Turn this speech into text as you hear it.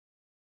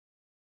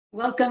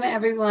Welcome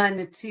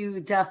everyone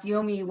to Daf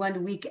Yomi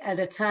 1 week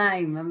at a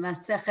time,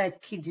 Masechet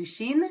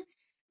Kiddushin.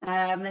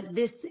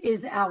 This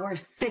is our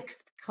 6th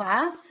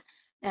class,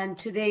 and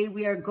today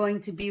we are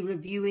going to be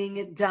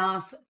reviewing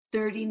Daf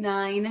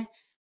 39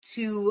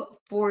 to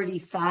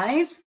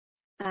 45.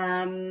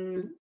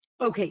 Daf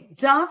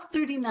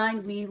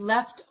 39 we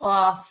left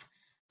off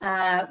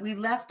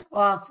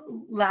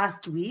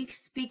last week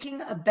speaking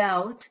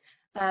about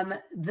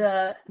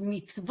the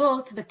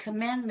mitzvot, the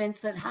commandments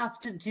that have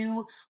to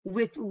do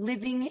with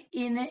living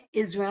in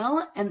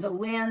Israel and the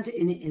land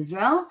in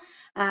Israel.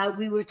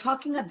 We were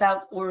talking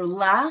about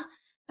orla.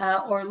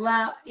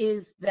 Orla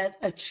is that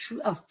a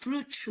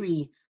fruit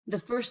tree, the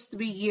first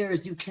 3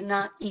 years you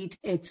cannot eat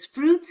its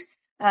fruit.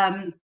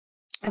 And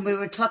we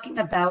were talking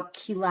about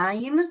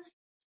kilayim.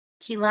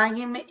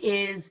 Kilayim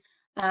is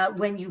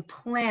when you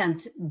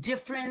plant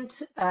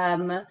different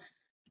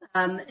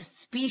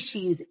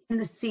species in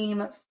the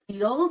same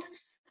field.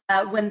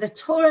 When the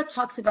Torah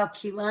talks about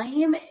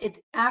kilayim,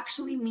 it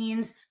actually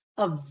means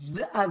a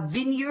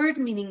vineyard,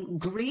 meaning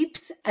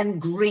grapes and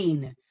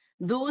grain.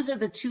 Those are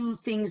the two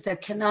things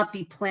that cannot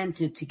be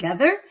planted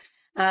together.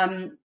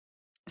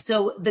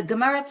 So the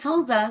Gemara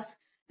tells us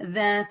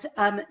that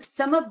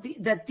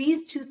that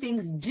these two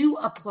things do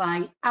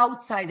apply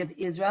outside of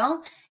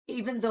Israel,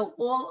 even though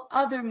all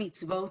other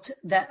mitzvot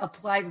that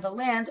apply to the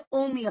land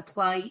only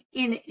apply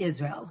in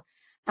Israel.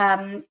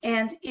 And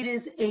it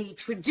is a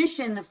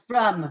tradition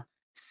from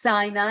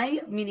Sinai,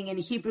 meaning in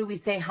Hebrew we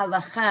say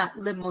halacha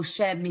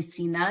leMoshe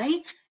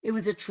miSinai. It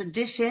was a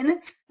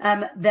tradition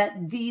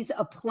that these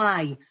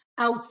apply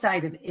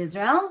outside of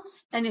Israel.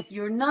 And if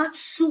you're not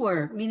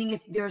sure, meaning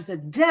if there's a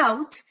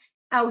doubt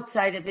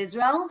outside of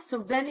Israel, so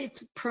then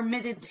it's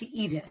permitted to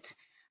eat it.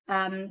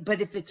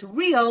 But if it's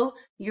real,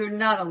 you're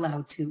not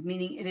allowed to,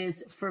 meaning it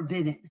is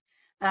forbidden.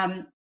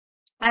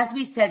 As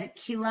we said,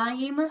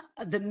 kilayim,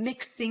 the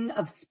mixing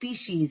of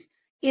species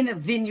in a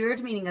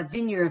vineyard, meaning a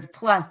vineyard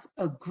plus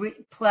grain,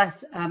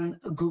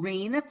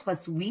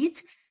 plus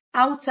wheat,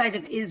 outside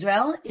of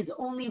Israel is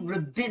only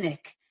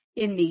rabbinic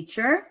in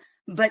nature.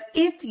 But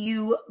if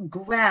you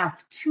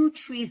graft two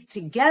trees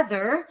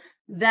together,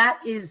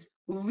 that is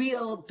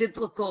real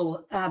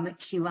biblical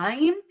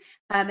kilayim,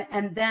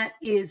 and that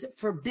is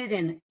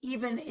forbidden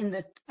even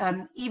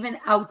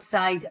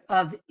outside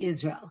of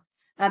Israel.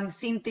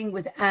 Same thing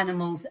with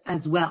animals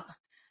as well.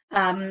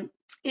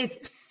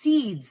 If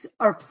seeds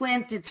are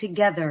planted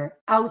together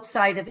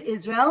outside of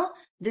Israel,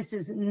 this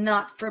is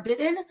not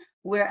forbidden,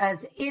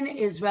 whereas in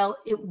Israel,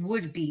 it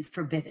would be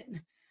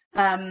forbidden.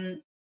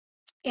 And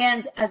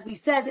as we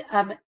said,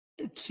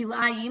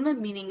 kilayim,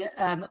 meaning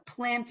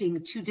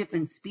planting two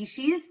different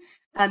species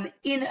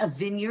in a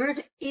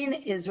vineyard in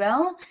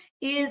Israel,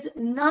 is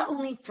not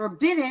only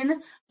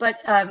forbidden, but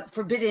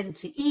forbidden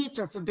to eat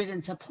or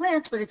forbidden to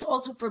plant, but it's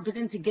also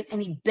forbidden to get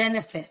any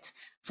benefit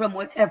from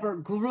whatever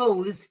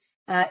grows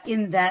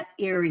in that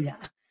area.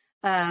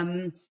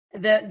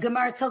 The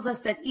Gemara tells us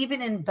that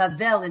even in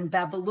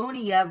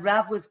Babylonia,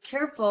 Rav was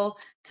careful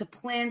to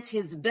plant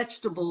his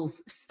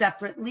vegetables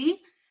separately.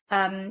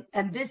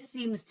 And this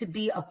seems to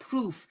be a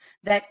proof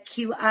that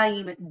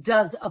kilayim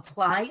does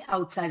apply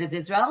outside of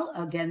Israel.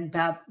 Again,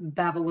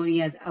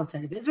 Babylonia is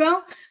outside of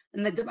Israel.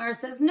 And the Gemara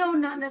says, no,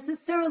 not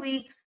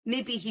necessarily.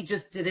 Maybe he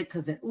just did it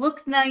because it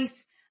looked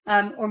nice,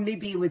 or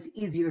maybe it was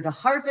easier to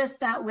harvest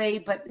that way,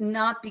 but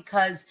not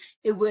because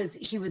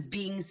he was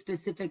being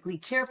specifically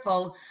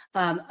careful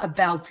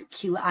about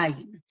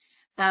kilayim.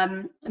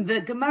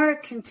 The Gemara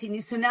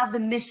continues. So now the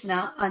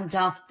Mishnah on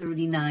Daf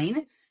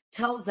 39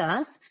 tells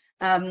us,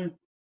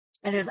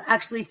 and it's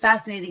actually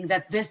fascinating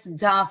that this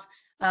daf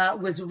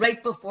was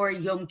right before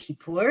Yom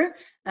Kippur.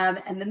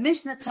 And the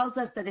Mishnah tells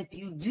us that if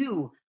you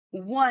do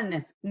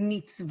one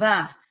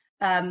mitzvah,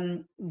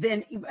 then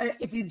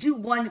if you do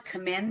one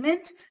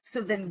commandment,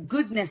 so then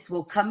goodness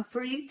will come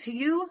to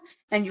you,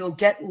 and you'll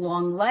get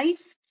long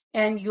life,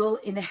 and you'll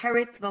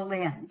inherit the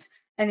land.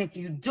 And if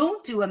you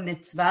don't do a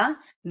mitzvah,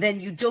 then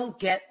you don't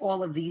get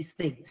all of these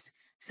things.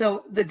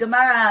 So the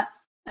Gemara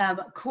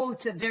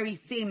quotes a very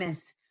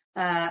famous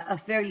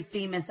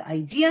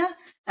idea.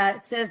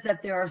 It says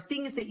that there are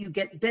things that you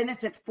get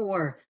benefit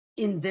for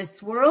in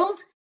this world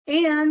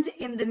and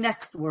in the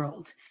next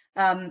world.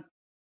 And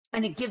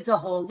it gives a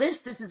whole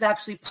list. This is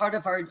actually part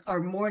of our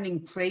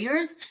morning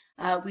prayers.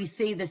 We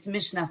say this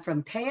Mishnah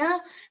from Peah,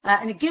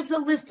 and it gives a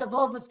list of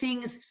all the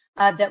things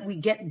that we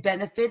get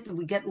benefit, that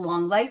we get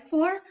long life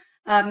for.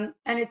 And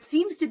it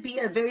seems to be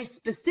a very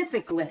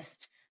specific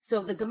list.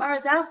 So the Gemara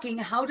is asking,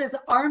 how does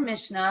our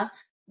Mishnah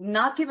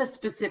not give a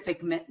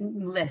specific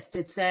list?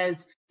 It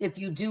says, if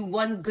you do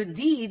one good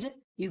deed,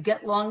 you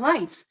get long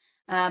life.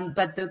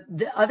 But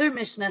the other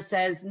Mishnah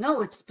says,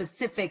 no, it's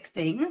specific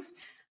things.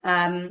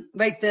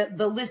 Right?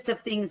 The list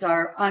of things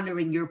are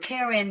honoring your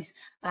parents,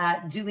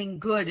 doing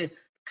good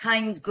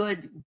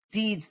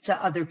deeds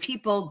to other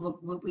people,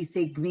 what we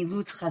say,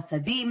 gmilut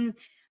chasadim,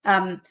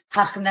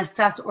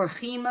 hachnasat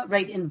orchim,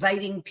 right?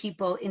 Inviting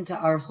people into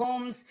our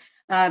homes.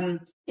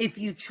 If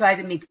you try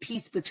to make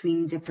peace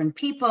between different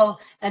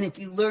people, and if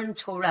you learn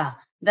Torah,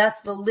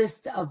 That's the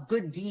list of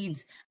good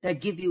deeds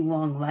that give you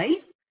long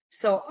life.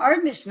 So our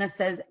Mishnah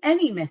says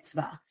any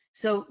mitzvah.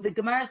 So the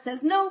Gemara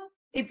says, no,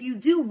 if you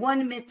do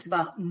one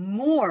mitzvah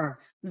more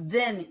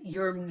than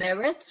your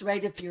merits,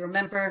 right? If you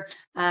remember,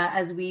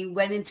 as we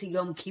went into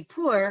Yom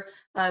Kippur,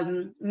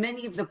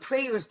 many of the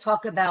prayers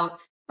talk about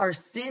our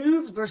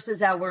sins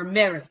versus our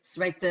merits,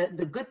 right?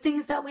 The good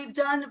things that we've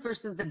done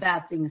versus the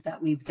bad things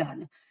that we've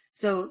done.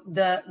 So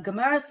the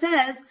Gemara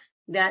says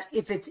that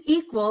if it's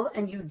equal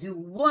and you do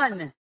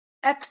one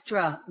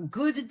extra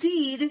good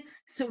deed,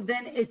 so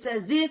then it's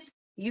as if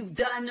you've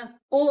done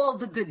all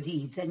the good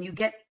deeds and you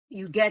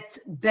get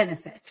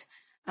benefit.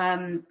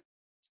 And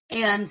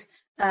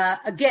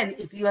again,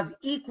 if you have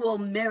equal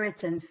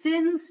merit and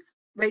sins,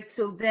 right?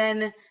 So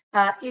then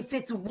if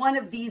it's one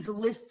of these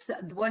lists,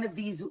 one of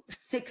these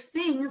 6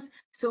 things,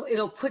 so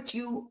it'll put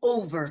you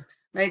over,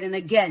 right? And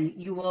again,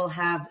 you will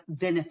have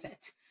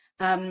benefit.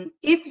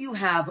 If you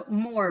have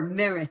more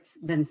merits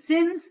than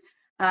sins,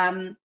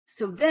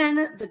 so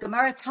then the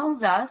Gemara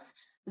tells us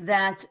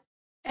that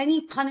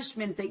any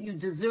punishment that you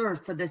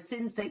deserve for the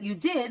sins that you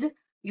did,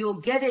 you'll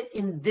get it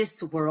in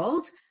this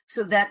world,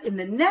 so that in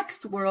the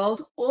next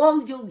world,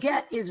 all you'll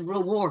get is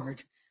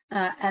reward.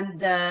 And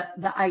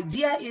the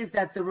idea is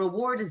that the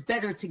reward is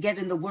better to get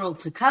in the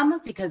world to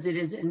come because it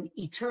is an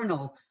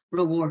eternal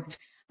reward.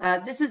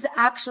 This is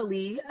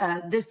actually,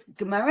 this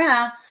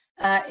Gemara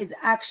is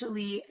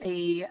actually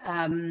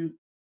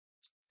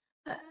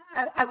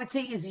I would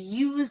say is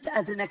used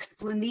as an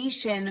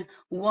explanation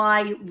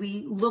why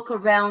we look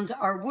around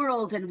our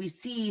world and we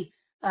see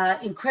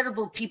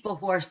incredible people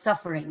who are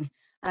suffering.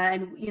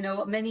 And,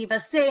 many of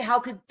us say, how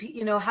could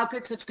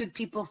such good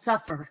people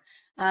suffer?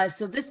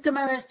 So this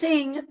Gemara is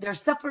saying they're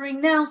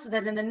suffering now so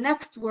that in the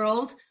next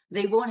world,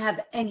 they won't have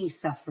any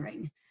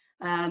suffering.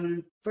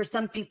 For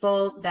some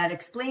people, that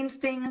explains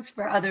things.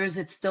 For others,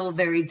 it's still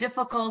very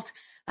difficult.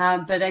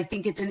 But I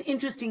think it's an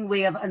interesting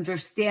way of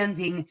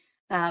understanding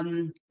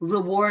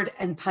reward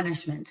and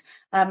punishment.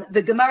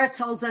 The Gemara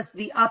tells us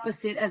the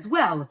opposite as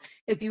well.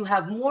 If you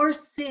have more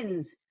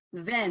sins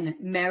than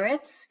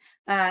merits,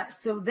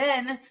 so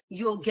then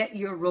you'll get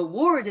your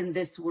reward in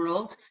this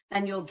world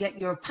and you'll get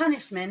your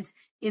punishment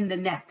in the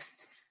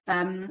next.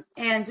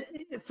 And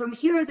from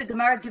here, the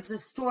Gemara gives a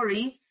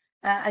story.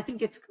 I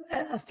think it's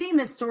a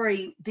famous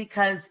story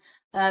because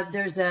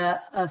there's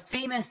a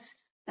famous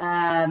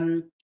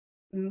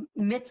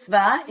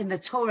mitzvah in the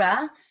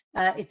Torah.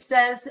 It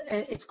says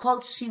it's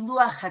called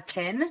Shiluach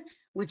Haken,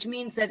 which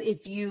means that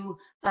if you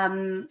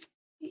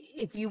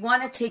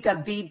want to take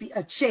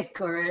a chick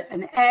or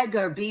an egg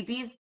or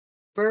baby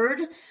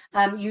bird,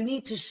 you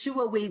need to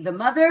shoo away the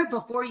mother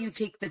before you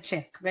take the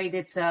chick, right?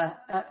 It's a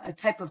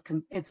type of,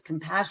 it's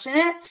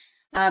compassionate,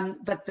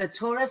 but the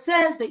Torah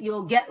says that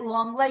you'll get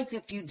long life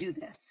if you do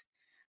this.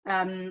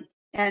 And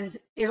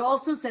it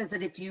also says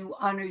that if you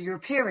honor your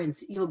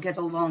parents, you'll get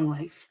a long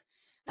life.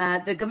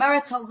 The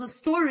Gemara tells a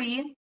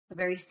story, a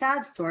very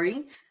sad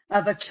story,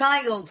 of a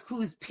child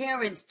whose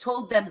parents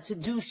told them to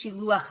do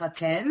Shiluach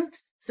Haken.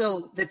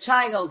 So the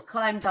child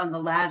climbed on the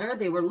ladder.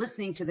 They were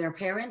listening to their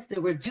parents. They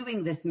were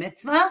doing this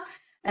mitzvah.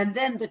 And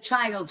then the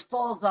child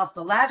falls off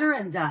the ladder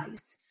and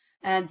dies.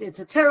 And it's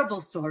a terrible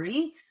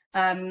story.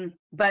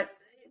 But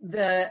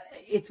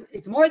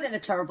it's more than a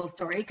terrible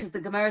story because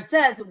the Gemara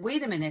says,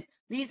 wait a minute,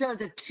 these are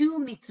the 2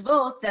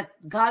 mitzvot that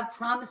God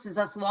promises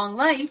us long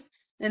life.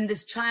 And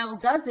this child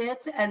does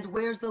it. And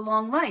where's the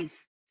long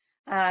life?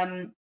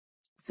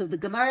 So the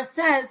Gemara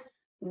says,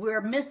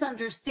 we're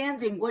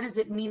misunderstanding what does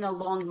it mean a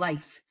long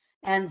life.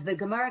 And the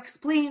Gemara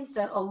explains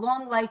that a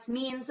long life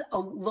means a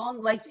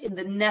long life in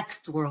the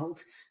next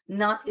world,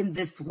 not in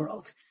this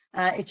world.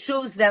 It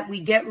shows that we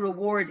get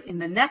reward in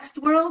the next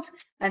world,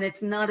 and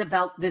it's not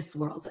about this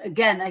world.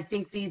 Again, I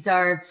think these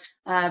are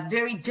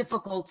very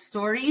difficult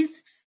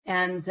stories,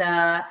 and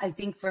I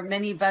think for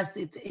many of us,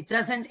 it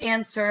doesn't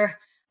answer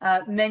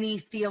many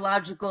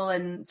theological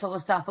and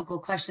philosophical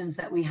questions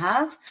that we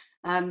have,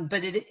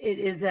 but it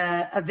is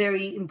a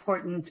very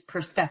important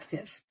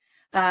perspective.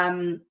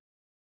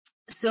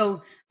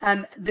 So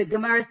the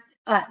Gemara,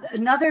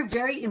 another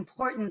very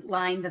important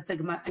line that the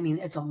Gemara,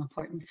 it's all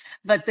important,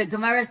 but the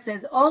Gemara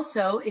says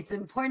also it's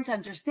important to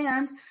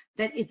understand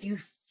that if you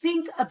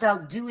think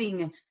about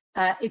doing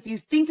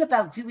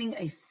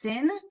a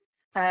sin,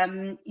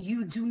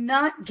 you do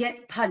not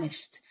get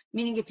punished.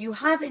 Meaning if you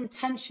have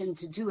intention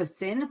to do a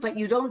sin, but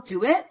you don't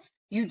do it,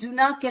 you do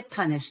not get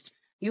punished.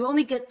 You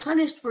only get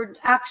punished for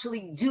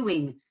actually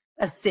doing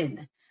a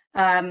sin.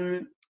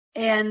 And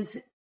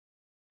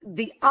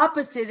the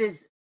opposite is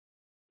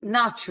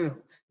not true.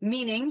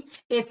 Meaning,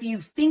 if you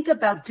think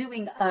about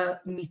doing a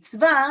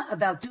mitzvah,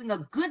 about doing a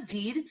good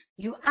deed,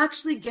 you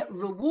actually get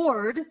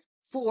reward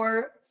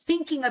for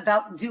thinking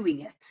about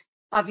doing it.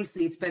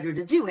 Obviously, it's better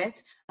to do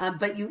it,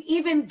 but you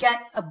even get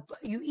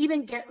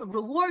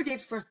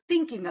rewarded for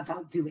thinking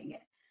about doing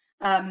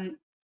it.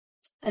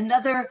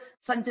 Another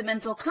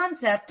fundamental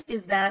concept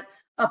is that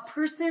a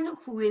person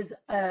who is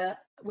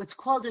what's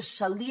called a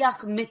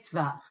shaliach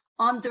mitzvah,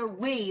 on their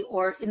way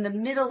or in the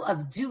middle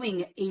of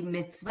doing a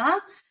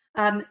mitzvah,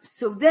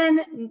 So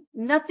then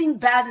nothing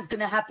bad is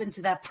going to happen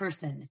to that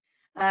person.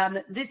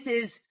 This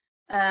is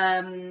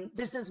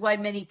why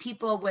many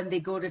people, when they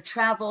go to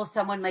travel,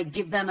 someone might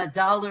give them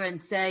 $1 and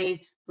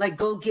say, like,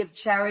 go give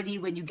charity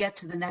when you get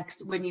to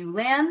when you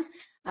land.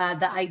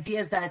 The idea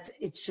is that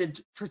it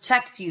should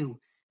protect you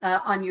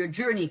on your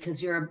journey,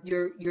 because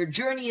your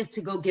journey is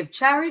to go give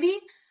charity.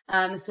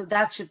 So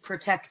that should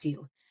protect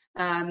you.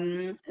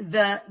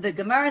 The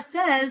Gemara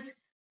says,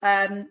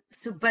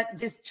 but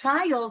this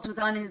child was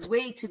on his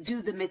way to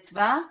do the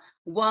mitzvah.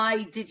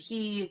 Why did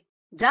he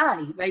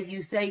die? Right?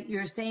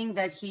 You're saying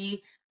that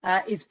he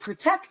is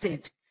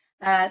protected.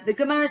 The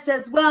Gemara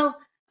says, well,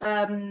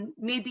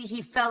 maybe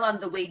he fell on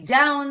the way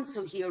down,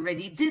 so he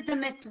already did the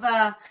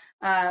mitzvah,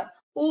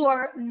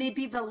 or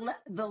maybe the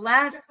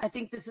ladder. I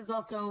think this is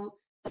also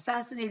a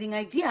fascinating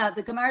idea.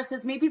 The Gemara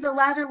says maybe the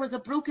ladder was a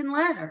broken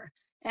ladder,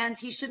 and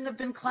he shouldn't have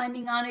been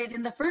climbing on it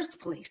in the first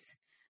place.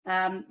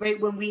 Right?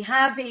 When we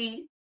have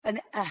a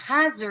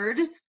hazard,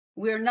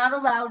 we're not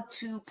allowed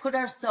to put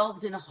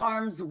ourselves in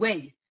harm's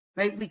way.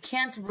 Right? We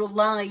can't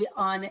rely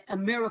on a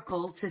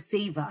miracle to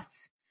save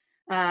us.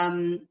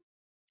 And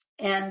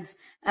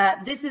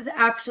this is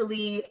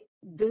actually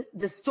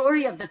the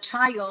story of the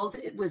child.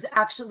 It was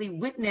actually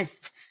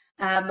witnessed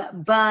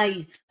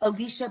by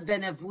Elisha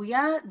ben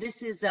Avuya.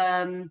 This is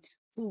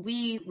who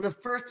we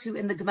refer to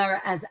in the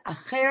Gemara as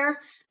Acher.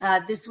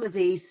 This was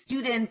a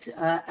student,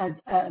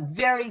 a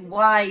very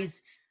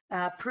wise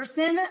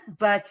person,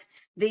 but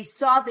they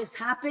saw this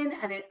happen,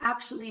 and it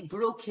actually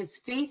broke his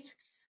faith.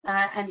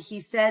 And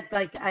he said,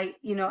 like, I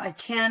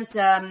can't.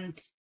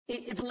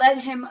 It led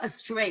him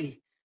astray.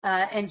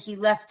 And he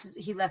left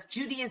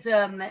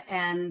Judaism,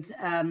 and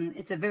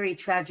it's a very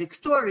tragic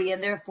story,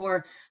 and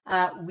therefore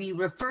we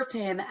refer to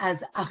him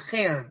as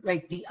Acher,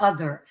 right, the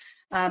other.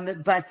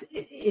 But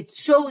it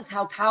shows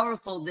how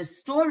powerful this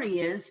story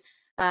is,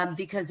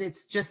 because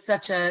it's just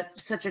such a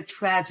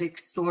tragic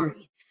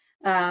story.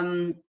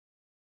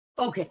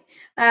 Okay,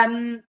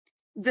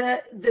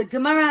 the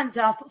Gemara on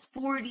Daf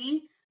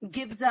 40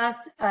 gives us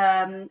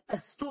a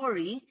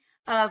story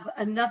of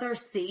another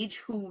sage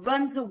who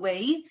runs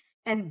away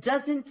and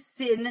doesn't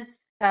sin.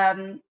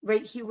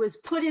 Right, he was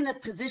put in a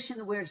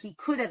position where he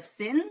could have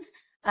sinned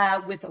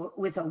with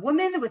a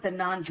woman, with a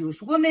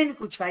non-Jewish woman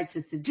who tried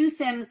to seduce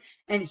him,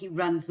 and he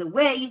runs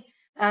away.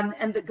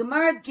 And the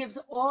Gemara gives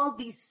all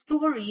these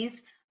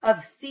stories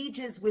of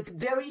sages with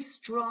very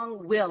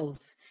strong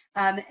wills,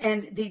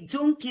 and they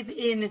don't give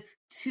in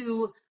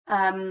to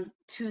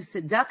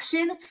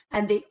seduction,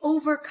 and they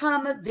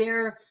overcome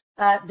their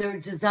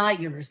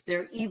desires,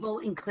 their evil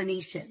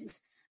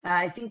inclinations.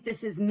 I think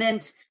this is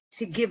meant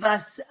to give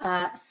us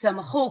some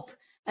hope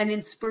and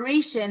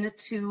inspiration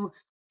to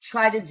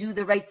try to do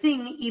the right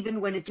thing, even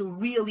when it's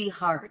really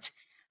hard.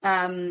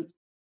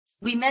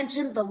 We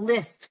mentioned the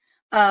list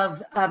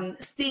of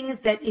things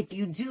that if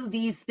you do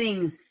these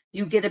things,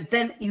 you get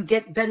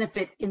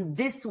benefit in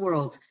this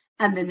world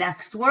and the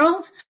next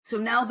world. So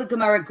now the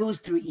Gemara goes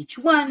through each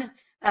one.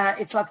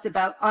 It talks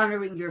about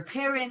honoring your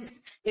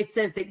parents. It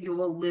says that you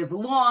will live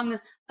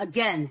long,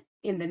 again,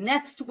 in the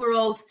next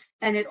world,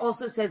 and it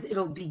also says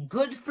it'll be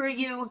good for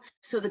you.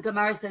 So the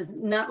Gemara says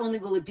not only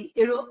will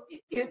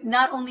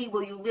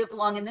you live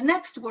long in the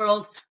next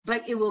world,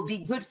 but it will be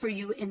good for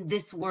you in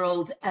this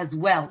world as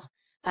well.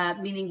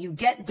 Meaning you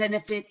get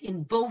benefit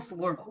in both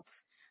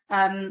worlds.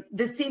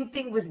 The same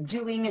thing with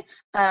doing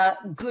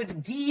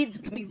good deeds,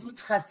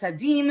 gmilut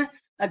chasadim.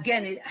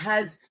 Again, it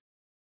has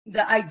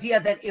the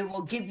idea that it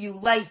will give you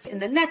life in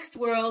the next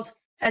world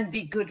and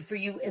be good for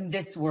you in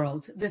this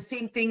world. The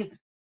same thing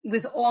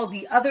with all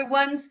the other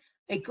ones.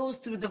 It goes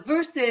through the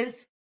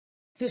verses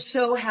to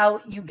show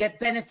how you get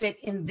benefit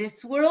in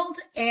this world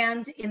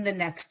and in the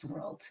next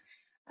world.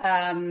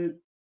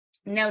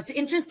 Now, it's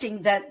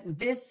interesting that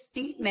this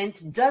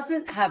statement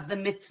doesn't have the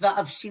mitzvah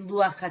of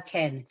shiluach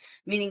haken,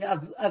 meaning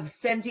of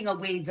sending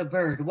away the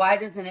bird. Why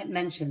doesn't it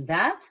mention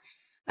that?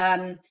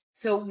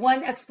 So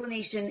one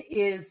explanation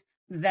is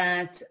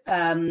that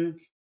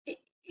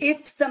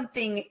if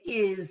something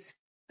is,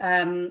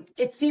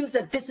 it seems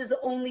that this is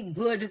only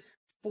good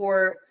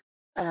for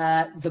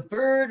the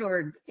bird,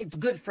 or it's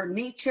good for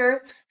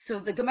nature. So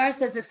the Gemara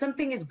says if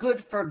something is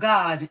good for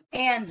God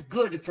and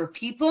good for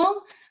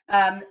people,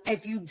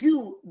 if you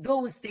do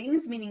those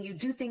things, meaning you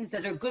do things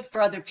that are good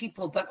for other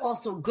people, but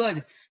also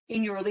good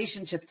in your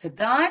relationship to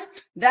God,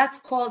 that's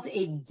called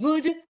a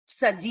good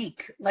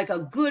tzaddik, like a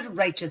good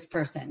righteous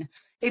person.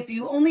 If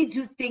you only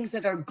do things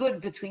that are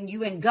good between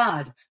you and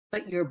God,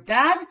 but you're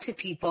bad to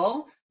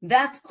people,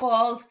 that's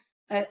called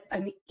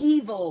an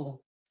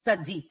evil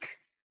tzaddik,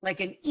 like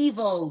an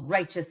evil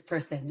righteous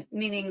person,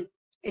 meaning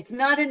it's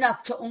not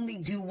enough to only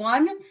do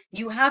one,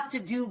 you have to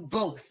do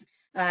both.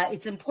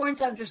 It's important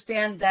to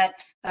understand that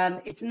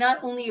it's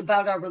not only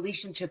about our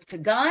relationship to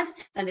God,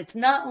 and it's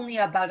not only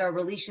about our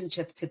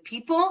relationship to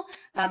people.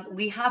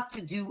 We have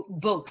to do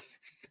both.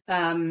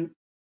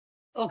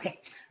 Okay.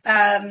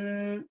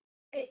 And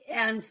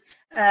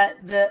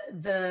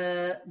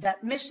that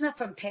Mishnah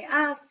from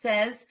Pe'ah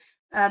says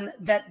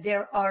that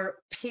there are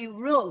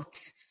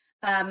peirot,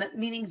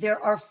 meaning there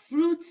are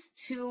fruits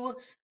to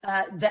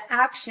the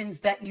actions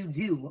that you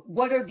do.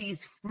 What are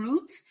these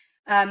fruits?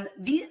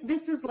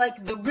 This is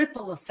like the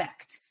ripple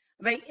effect,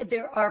 right?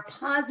 There are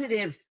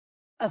positive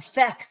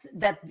effects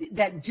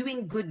that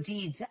doing good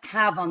deeds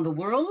have on the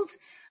world,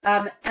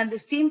 and the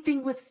same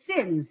thing with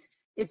sins.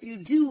 If you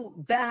do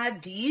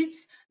bad deeds,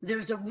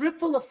 there's a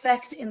ripple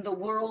effect in the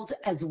world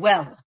as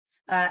well.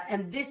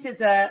 And this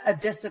is a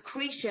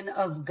desecration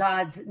of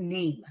God's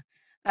name.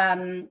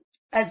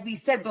 As we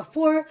said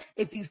before,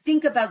 if you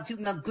think about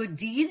doing a good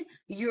deed,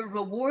 you're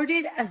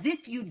rewarded as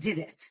if you did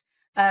it.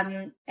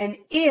 And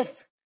if,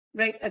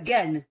 right,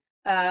 again,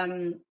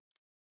 but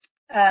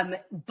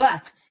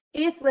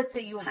if, let's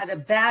say, you had a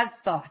bad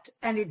thought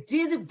and it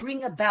did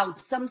bring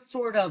about some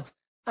sort of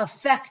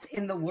effect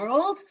in the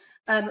world,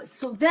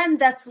 so then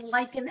that's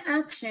like an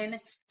action,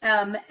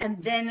 and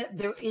then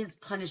there is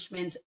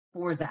punishment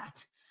for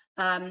that.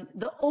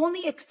 The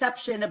only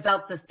exception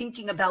about the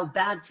thinking about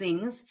bad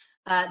things,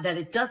 that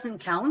it doesn't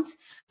count,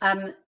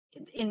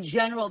 in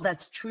general,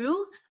 that's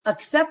true,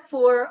 except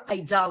for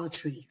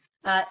idolatry.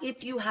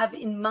 If you have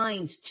in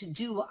mind to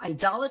do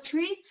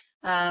idolatry,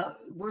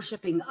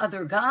 worshiping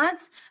other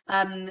gods,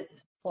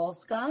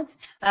 false gods,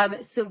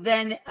 so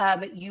then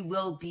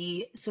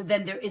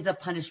there is a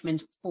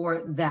punishment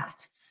for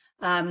that.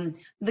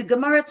 The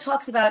Gemara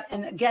talks about,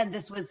 and again,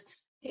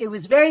 it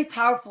was very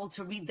powerful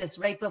to read this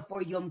right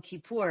before Yom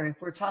Kippur.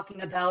 If we're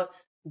talking about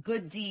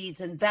good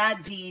deeds and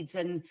bad deeds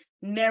and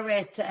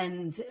merit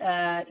and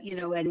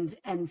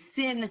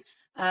sin,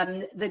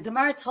 the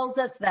Gemara tells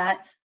us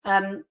that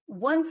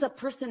once a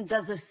person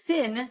does a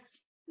sin,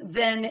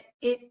 then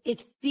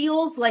it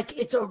feels like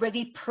it's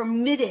already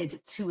permitted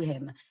to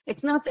him.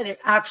 It's not that it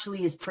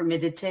actually is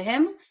permitted to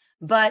him,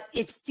 but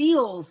it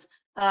feels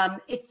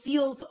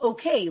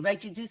okay,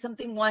 right? You do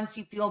something once,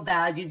 you feel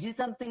bad. You do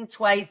something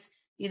twice,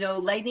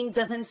 lightning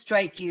doesn't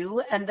strike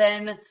you, and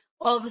then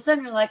all of a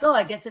sudden you're like, oh,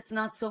 I guess it's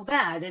not so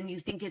bad, and you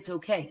think it's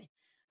okay.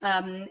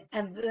 And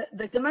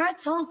the Gemara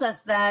tells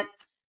us that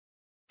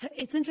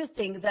it's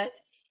interesting that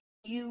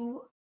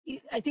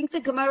I think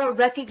the Gemara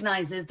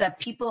recognizes that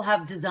people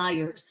have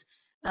desires,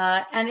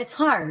 and it's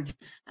hard.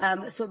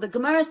 So the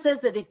Gemara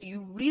says that if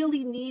you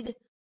really need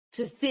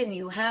to sin,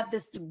 you have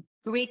this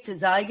great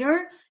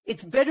desire,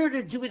 it's better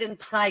to do it in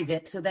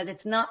private so that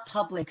it's not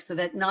public, so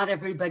that not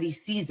everybody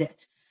sees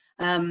it.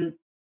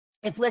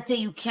 If, let's say,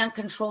 you can't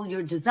control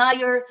your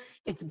desire,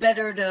 it's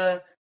better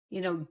to,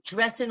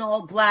 dress in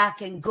all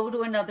black and go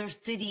to another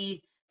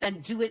city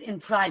and do it in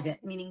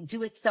private, meaning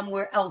do it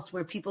somewhere else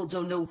where people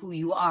don't know who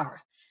you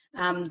are.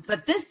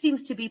 But this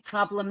seems to be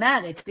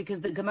problematic because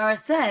the Gemara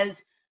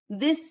says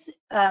this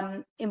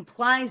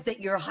implies that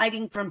you're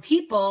hiding from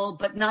people,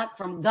 but not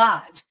from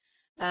God,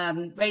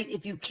 right?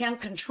 If you can't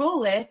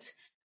control it,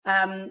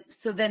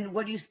 so then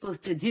what are you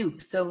supposed to do?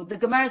 So the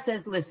Gemara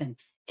says, listen,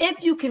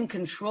 if you can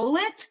control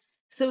it,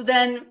 so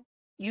then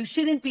you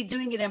shouldn't be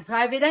doing it in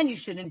private, and you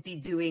shouldn't be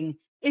doing,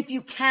 if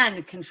you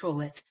can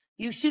control it,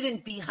 you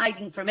shouldn't be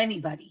hiding from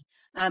anybody.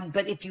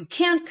 But if you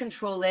can't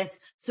control it,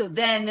 so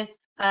then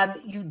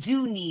you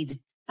do need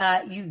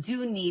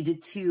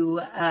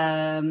to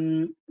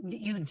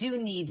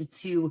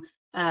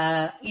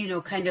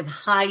kind of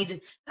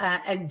hide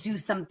and do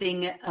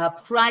something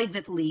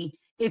privately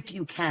if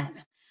you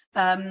can.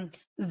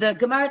 The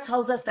Gemara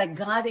tells us that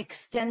God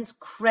extends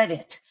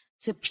credit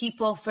to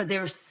people for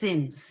their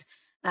sins.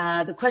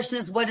 The question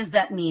is, what does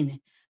that mean?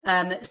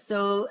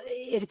 So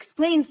it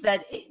explains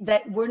that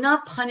we're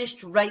not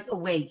punished right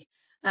away.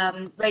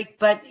 Right,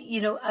 but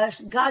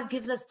God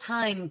gives us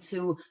time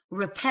to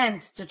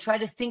repent, to try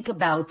to think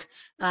about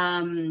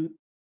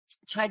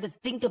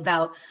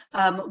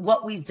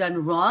what we've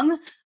done wrong.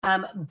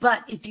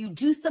 But if you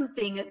do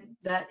something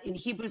that in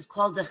Hebrew is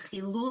called a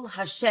chilul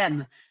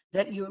Hashem,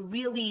 that you're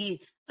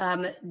really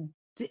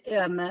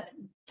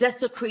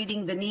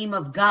desecrating the name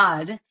of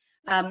God,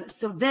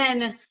 so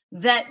then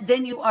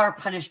you are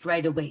punished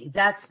right away.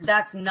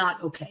 That's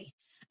not okay.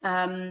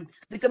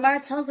 The Gemara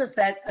tells us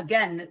that,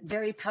 again,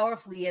 very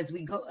powerfully as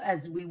we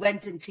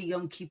went into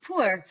Yom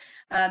Kippur,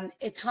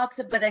 it talks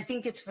about, I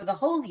think it's for the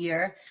whole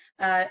year,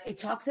 it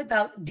talks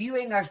about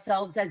viewing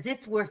ourselves as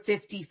if we're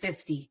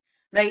 50-50,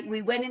 right?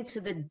 We went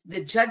into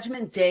the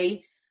judgment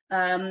day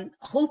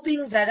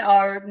hoping that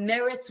our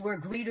merits were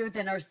greater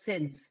than our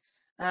sins.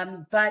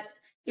 But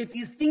if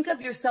you think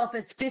of yourself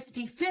as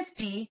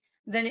 50-50,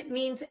 then it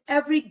means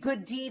every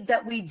good deed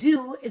that we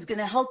do is going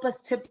to help us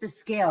tip the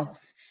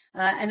scales.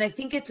 And I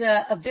think it's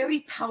a very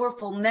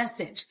powerful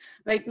message,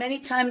 right? Many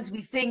times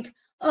we think,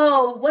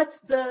 oh, what's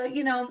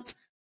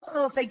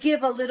if I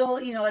give a little,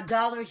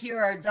 $1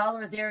 here or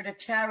 $1 there to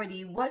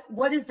charity,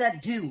 what does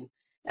that do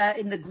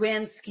in the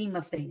grand scheme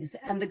of things?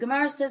 And the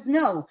Gemara says,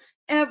 no,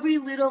 every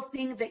little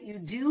thing that you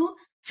do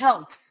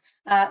helps,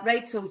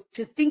 right? So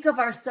to think of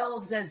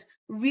ourselves as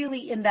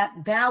really in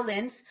that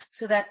balance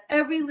so that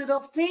every little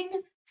thing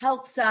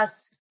helps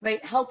us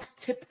right, helps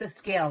tip the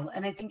scale.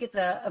 And I think it's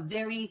a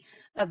very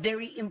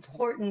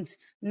important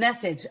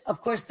message.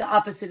 Of course, the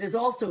opposite is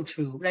also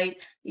true, right?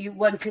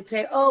 One could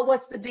say, oh,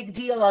 what's the big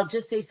deal? I'll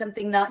just say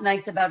something not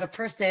nice about a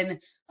person.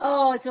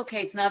 Oh, it's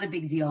okay. It's not a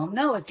big deal.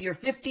 No, if you're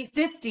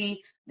 50-50,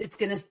 it's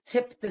going to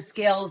tip the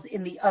scales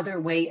in the other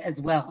way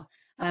as well.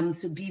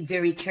 So be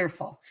very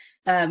careful.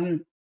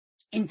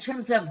 In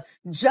terms of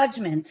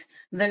judgment,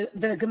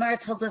 the Gemara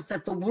tells us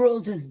that the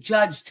world is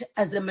judged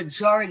as a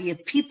majority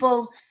of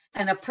people,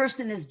 and a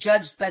person is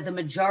judged by the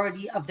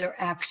majority of their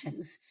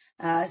actions.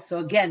 So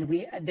again,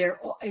 we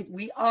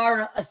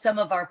are a sum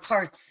of our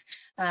parts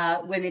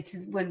when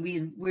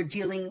we're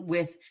dealing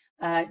with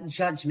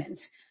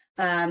judgment.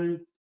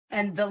 And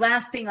the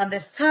last thing on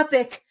this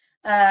topic,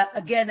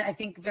 again, I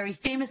think very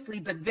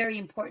famously, but very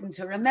important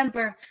to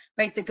remember,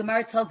 right? The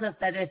Gemara tells us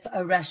that if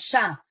a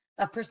rasha,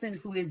 a person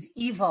who is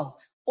evil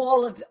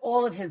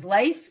all of his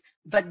life,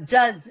 but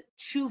does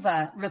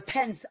tshuva,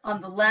 repents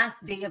on the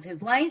last day of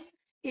his life,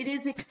 it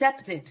is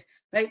accepted,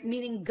 right?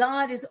 Meaning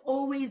God is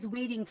always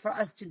waiting for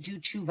us to do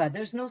tshuva.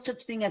 There's no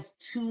such thing as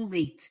too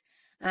late.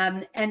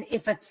 And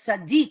if a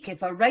tzaddik,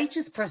 if a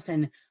righteous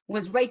person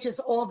was righteous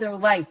all their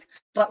life,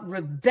 but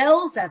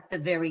rebels at the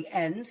very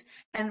end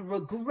and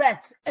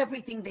regrets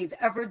everything they've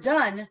ever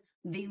done,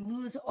 they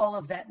lose all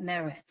of that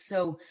merit.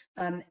 So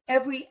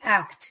every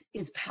act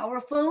is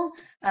powerful,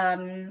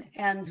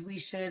 and we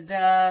should,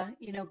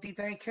 be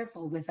very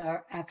careful with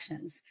our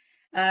actions.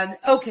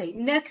 Okay,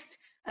 next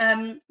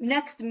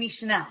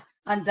Mishnah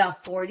on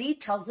Daf 40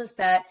 tells us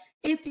that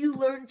if you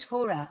learn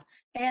Torah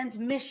and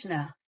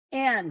Mishnah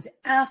and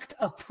act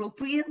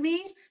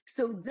appropriately,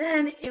 so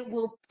then it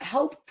will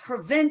help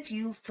prevent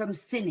you from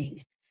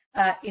sinning.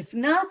 If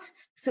not,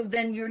 so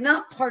then you're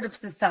not part of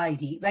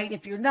society, right?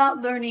 If you're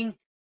not learning,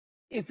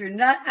 if you're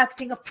not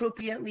acting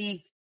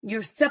appropriately,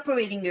 you're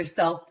separating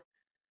yourself.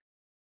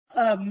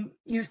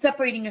 You're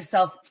separating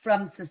yourself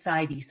from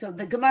society. So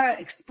the Gemara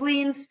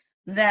explains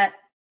that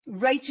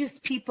righteous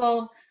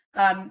people,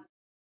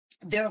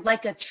 they're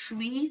like a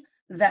tree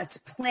that's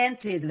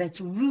planted,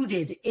 that's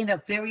rooted in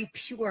a very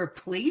pure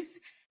place,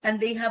 and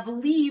they have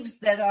leaves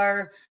that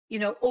are,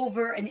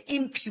 over an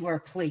impure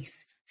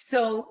place.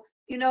 So,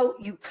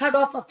 you cut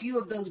off a few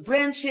of those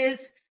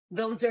branches,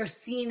 those are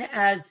seen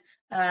as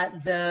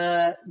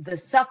the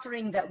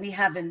suffering that we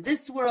have in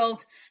this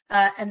world,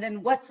 and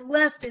then what's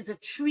left is a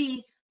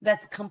tree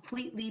that's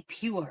completely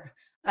pure.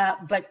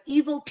 But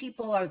evil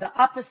people are the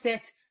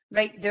opposite,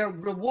 right? They're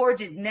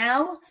rewarded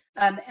now,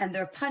 and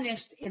they're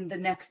punished in the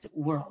next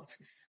world.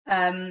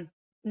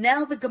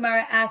 Now the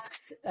Gemara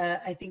asks,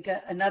 I think,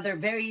 another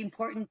very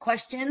important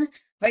question,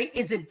 right?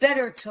 Is it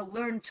better to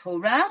learn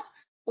Torah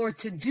or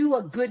to do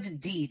a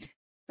good deed,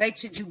 right?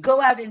 Should you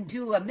go out and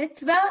do a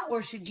mitzvah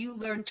or should you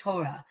learn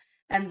Torah?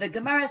 And the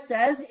Gemara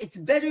says it's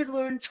better to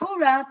learn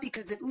Torah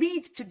because it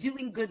leads to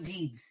doing good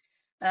deeds.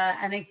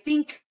 And I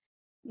think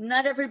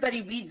not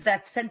everybody reads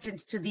that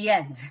sentence to the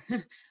end,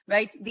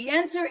 right? The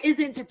answer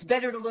isn't it's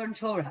better to learn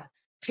Torah,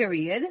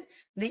 period.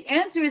 The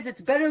answer is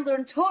it's better to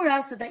learn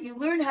Torah so that you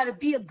learn how to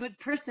be a good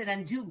person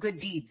and do good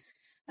deeds.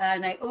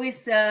 And I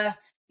always, I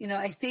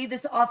say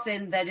this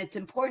often, that it's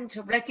important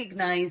to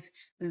recognize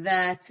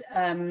that,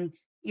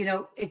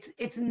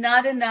 it's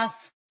not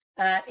enough.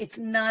 It's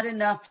not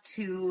enough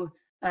to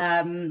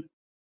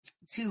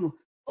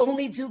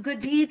only do good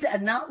deeds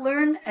and not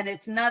learn, and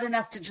it's not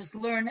enough to just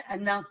learn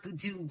and not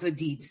do good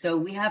deeds. So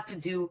we have to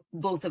do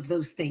both of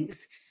those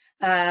things.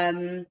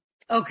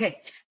 Okay.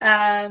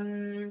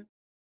 And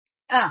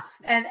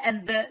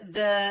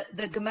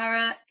the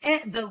Gemara,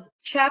 the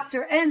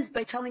chapter ends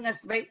by telling us,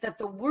 right, that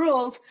the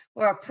world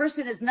or a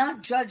person is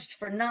not judged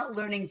for not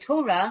learning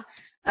Torah,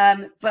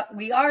 but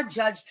we are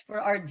judged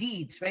for our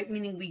deeds, right?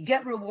 Meaning we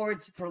get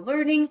rewards for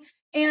learning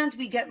and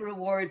we get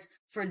rewards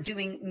for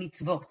doing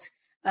mitzvot.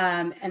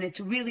 And it's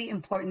really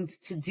important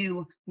to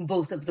do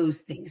both of those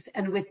things.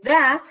 And with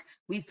that,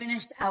 we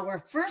finished our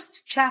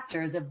first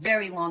chapter. It's a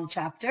very long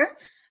chapter.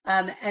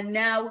 And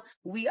now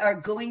we are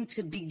going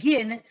to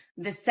begin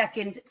the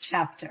second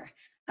chapter.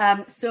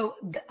 So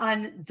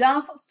on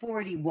Daf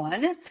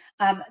 41,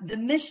 the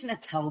Mishnah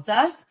tells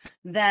us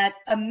that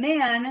a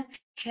man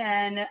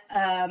can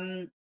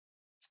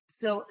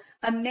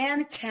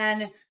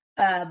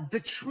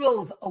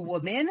betroth a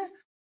woman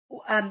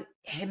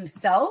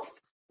himself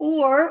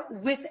or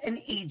with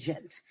an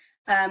agent.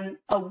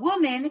 A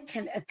woman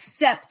can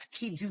accept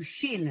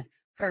Kiddushin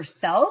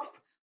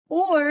herself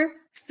or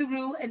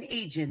through an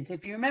agent.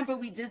 If you remember,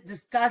 we just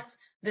discussed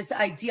this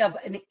idea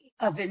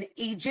of an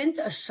agent,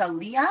 a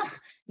shaliach.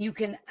 You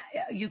can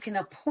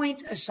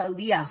appoint a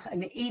shaliach,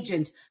 an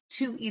agent,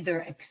 to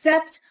either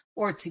accept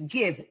or to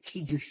give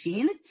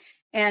Kiddushin.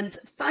 And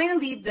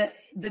finally,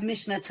 the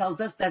Mishnah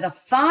tells us that a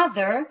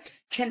father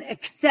can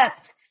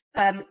accept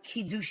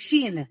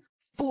Kiddushin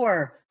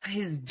for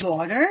his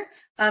daughter,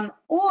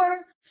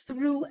 or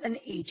through an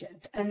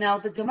agent. And now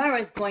the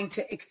Gemara is going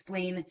to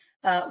explain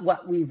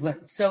what we've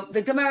learned. So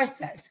the Gemara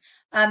says,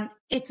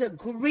 it's a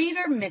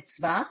greater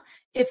mitzvah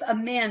if a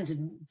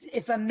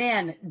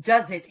man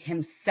does it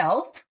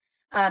himself,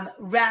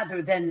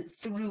 rather than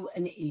through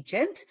an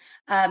agent.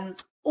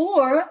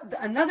 Or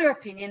another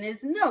opinion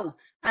is no,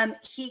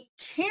 he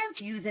can't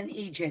use an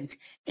agent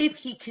if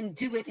he can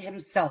do it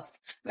himself,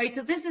 right?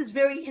 So this is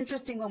very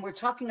interesting when we're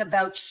talking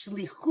about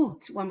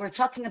shlichut, when we're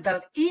talking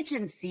about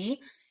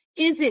agency.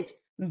 Is it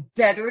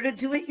better to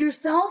do it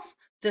yourself?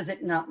 Does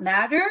it not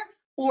matter?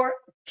 Or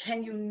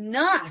can you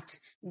not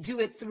do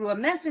it through a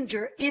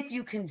messenger if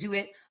you can do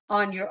it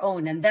on your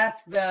own? And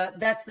that's the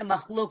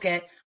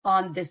machloket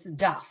on this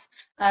daf.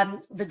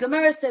 The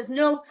Gemara says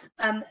no,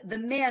 the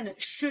man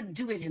should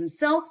do it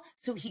himself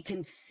so he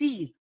can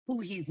see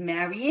who he's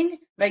marrying,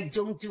 right?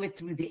 Don't do it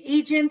through the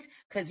agent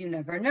because you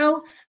never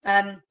know.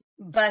 And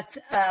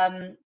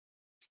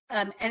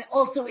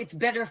also it's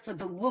better for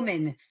the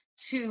woman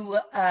to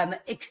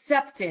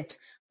accept it,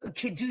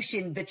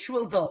 Kiddushin,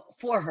 betrothal,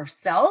 for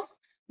herself,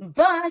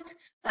 but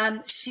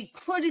she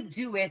could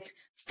do it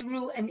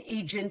through an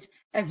agent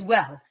as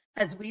well.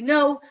 As we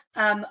know,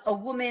 a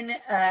woman,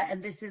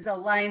 and this is a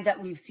line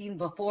that we've seen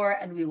before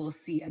and we will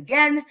see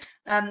again,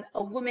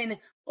 a woman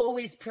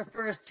always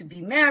prefers to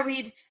be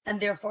married, and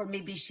therefore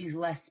maybe she's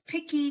less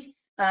picky,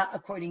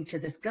 according to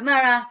this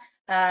Gemara.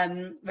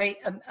 Right?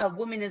 A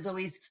woman is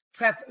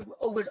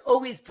would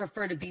always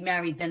prefer to be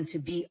married than to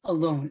be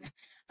alone.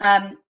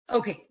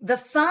 Okay, the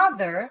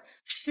father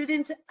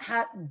shouldn't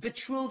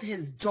betroth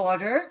his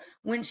daughter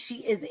when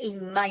she is a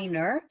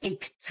minor, a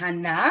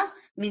ktana,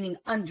 meaning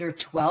under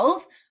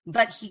 12,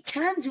 but he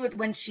can do it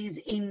when she's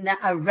a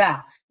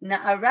na'ara.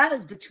 Na'ara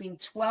is between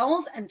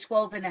 12 and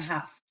 12 and a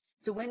half.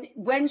 So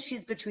when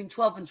she's between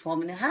 12 and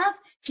 12 and a half,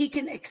 he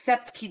can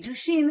accept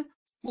Kiddushin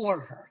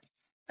for her.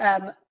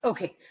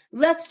 Okay,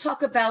 let's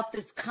talk about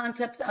this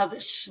concept of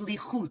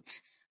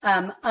shlichut,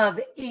 of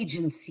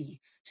agency.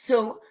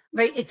 So,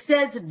 right, it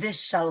says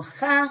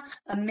vishalcha,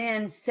 a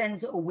man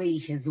sends away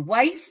his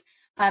wife.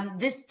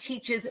 This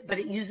teaches, but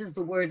it uses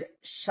the word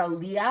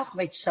shaliach,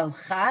 right?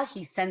 Shalcha,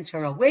 he sends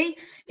her away.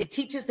 It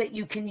teaches that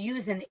you can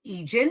use an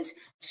agent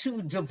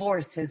to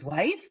divorce his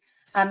wife.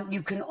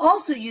 You can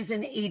also use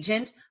an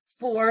agent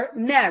for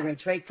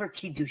marriage, right? For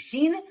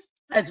kiddushin.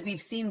 As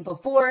we've seen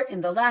before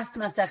in the last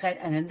Masechet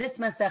and in this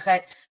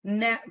Masechet,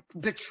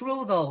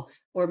 betrothal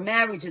or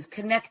marriage is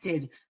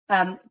connected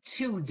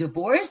to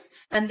divorce,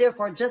 and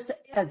therefore, just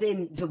as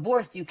in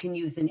divorce you can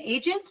use an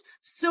agent,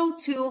 so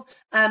too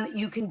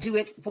you can do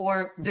it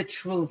for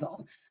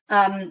betrothal.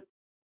 The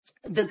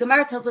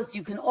Gemara tells us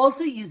you can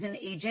also use an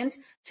agent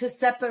to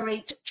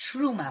separate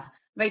truma.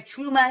 Right,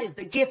 truma is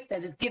the gift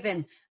that is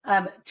given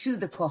to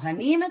the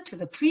kohanim, to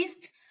the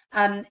priests,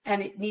 and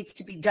it needs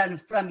to be done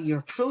from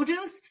your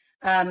produce.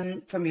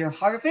 From your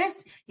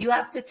harvest, you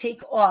have to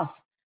take off.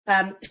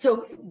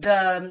 So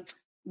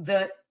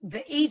the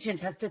agent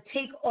has to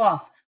take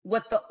off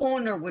what the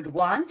owner would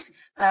want.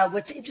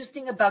 What's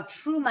interesting about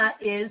truma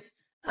is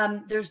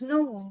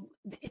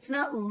it's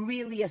not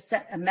really a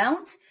set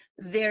amount.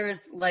 There's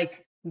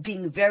like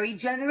being very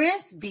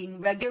generous,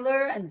 being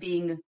regular, and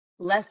being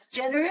less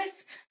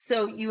generous.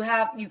 So you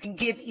can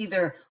give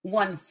either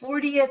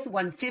 1/40th,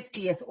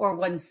 1/50th, or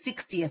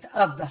 1/60th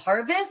of the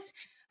harvest.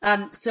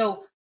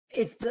 So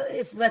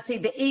if let's say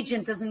the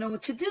agent doesn't know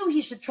what to do,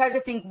 he should try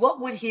to think what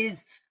would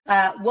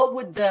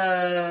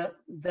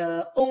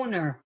the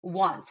owner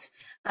want.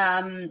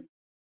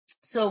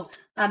 So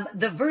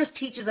the verse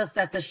teaches us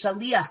that the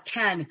shaliach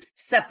can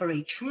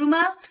separate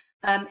truma.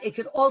 It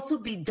could also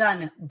be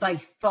done by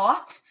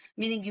thought,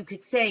 meaning you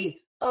could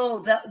say, oh,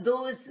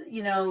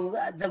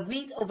 the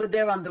wheat over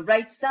there on the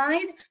right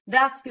side,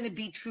 that's going to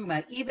be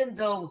truma, even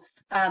though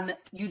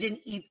you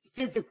didn't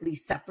physically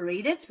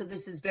separate it. So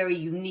this is very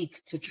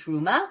unique to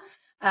truma.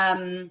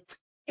 And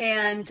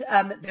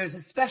there's a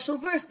special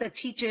verse that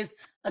teaches,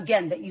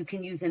 again, that you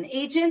can use an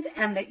agent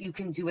and that you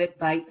can do it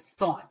by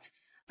thought.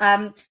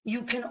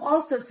 You can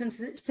also,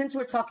 since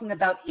we're talking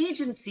about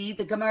agency,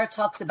 the Gemara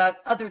talks about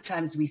other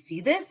times we see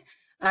this.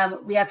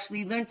 We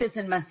actually learned this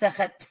in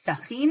Masechet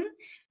Psachim,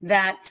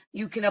 that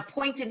you can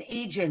appoint an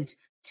agent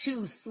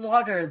to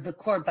slaughter the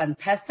Korban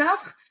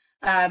Pesach,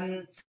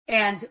 and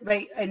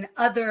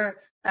other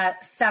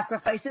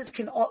sacrifices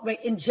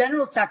in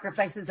general,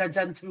 sacrifices are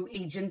done through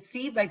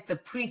agency, right? The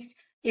priest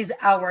is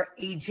our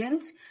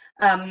agent,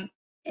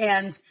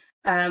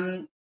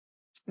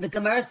 the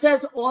Gemara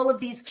says all of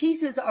these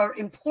cases are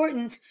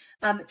important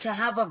to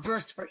have a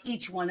verse for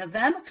each one of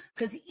them,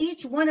 because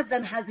each one of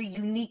them has a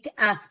unique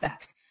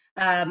aspect.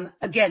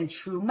 Again,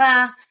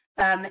 truma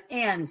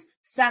and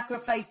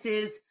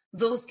sacrifices,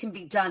 those can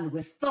be done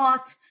with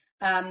thought.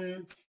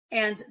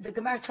 And the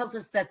Gemara tells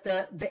us that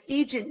the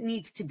agent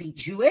needs to be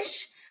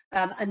Jewish.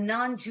 A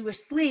non-Jewish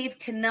slave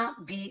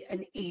cannot be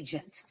an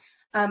agent.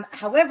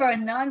 However, a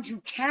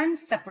non-Jew can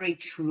separate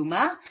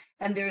truma,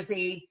 and there's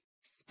a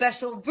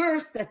special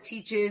verse that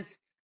teaches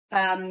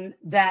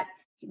that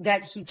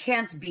he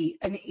can't be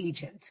an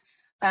agent.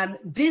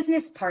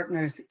 Business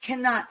partners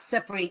cannot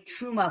separate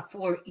truma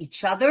for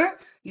each other.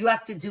 You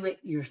have to do it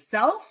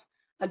yourself.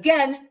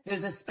 Again,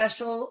 there's a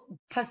special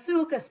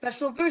pasuk, a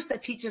special verse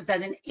that teaches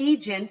that an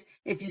agent,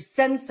 if you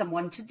send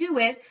someone to do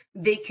it,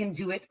 they can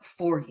do it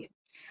for you.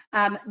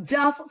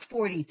 Daf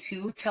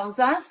 42 tells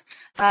us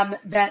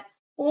that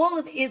all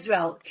of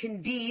Israel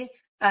can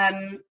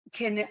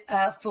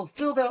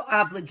fulfill their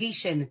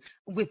obligation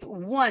with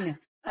one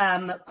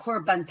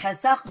korban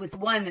Pesach, with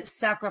one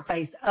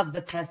sacrifice of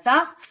the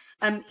Pesach,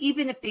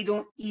 even if they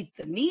don't eat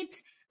the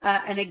meat.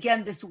 And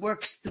again, this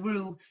works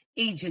through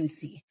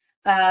agency.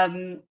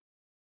 Okay.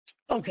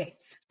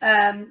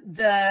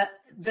 The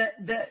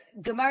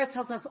Gemara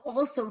tells us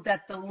also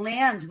that the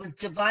land was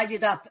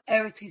divided up.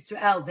 Eretz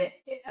Yisrael,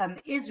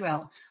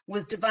 Israel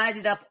was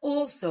divided up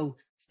also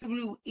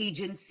through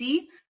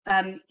agency.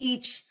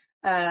 Each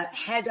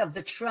head of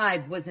the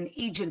tribe was an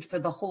agent for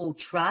the whole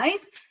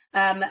tribe.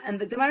 And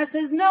the Gemara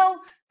says no.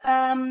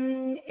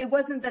 It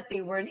wasn't that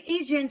they were an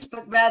agent,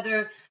 but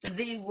rather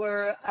they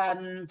were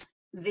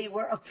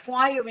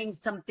acquiring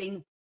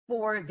something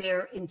for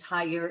their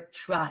entire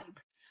tribe.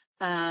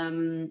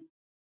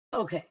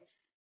 Okay.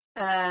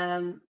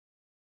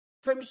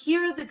 From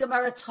here, the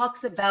Gemara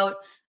talks about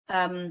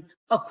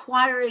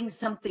acquiring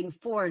something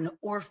for an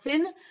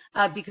orphan,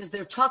 because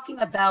they're talking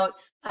about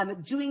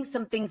doing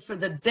something for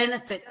the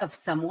benefit of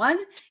someone.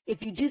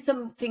 If you do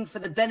something for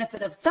the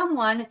benefit of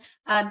someone,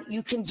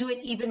 you can do it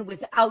even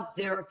without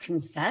their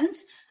consent.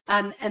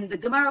 And the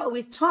Gemara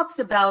always talks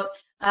about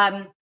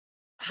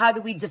how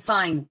do we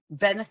define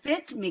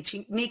benefit,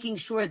 making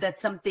sure that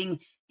something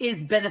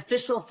is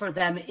beneficial for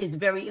them is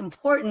very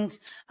important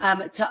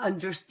to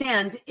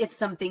understand if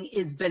something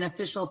is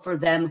beneficial for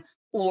them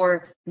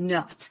or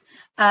not.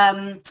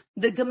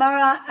 The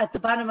Gemara at the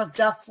bottom of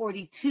Daf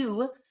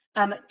 42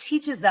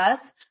 teaches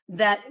us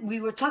that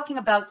we were talking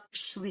about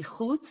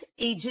shlichut,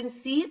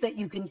 agency, that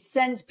you can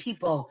send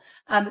people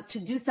to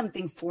do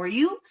something for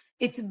you.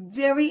 It's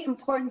very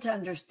important to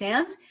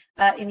understand.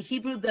 In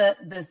Hebrew,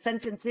 the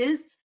sentence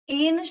is,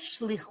 Ein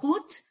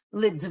shlichut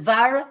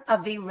lidvar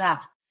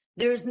avera.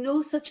 There is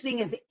no such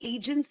thing as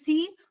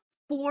agency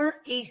for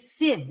a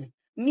sin.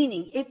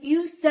 Meaning, if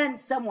you send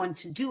someone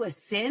to do a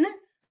sin,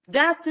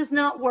 that does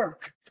not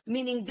work.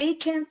 Meaning, they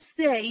can't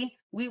say,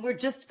 we were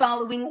just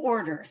following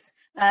orders.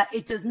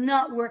 It does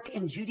not work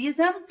in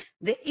Judaism.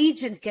 The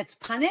agent gets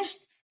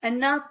punished and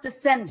not the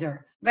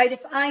sender, right?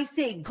 If I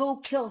say, go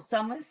kill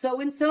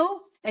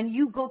so-and-so, and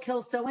you go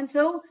kill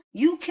so-and-so,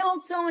 you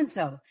killed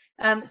so-and-so.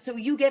 So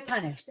you get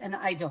punished, and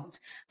I don't,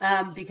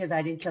 because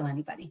I didn't kill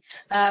anybody.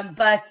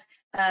 But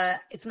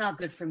it's not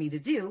good for me to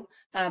do.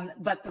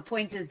 But the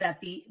point is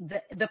that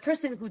the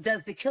person who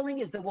does the killing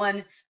is the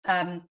one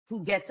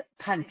who gets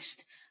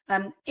punished.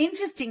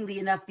 Interestingly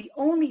enough, the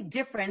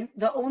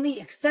only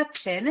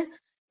exception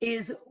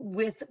is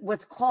with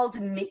what's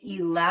called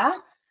me'ilah.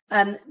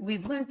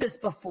 We've learned this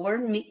before.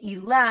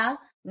 Me'ilah,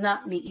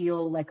 not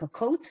me'il like a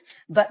coat,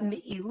 but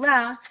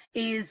me'ilah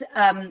is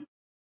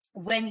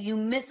when you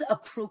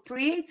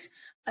misappropriate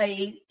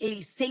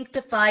a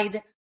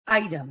sanctified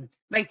item,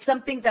 right?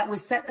 Something that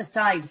was set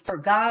aside for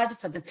God,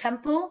 for the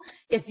temple.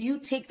 If you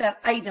take that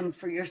item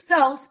for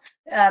yourself,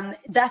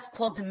 that's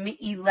called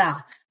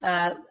me'ilah.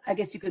 I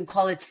guess you can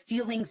call it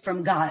stealing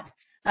from God.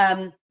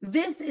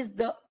 This is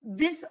the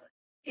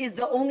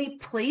only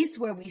place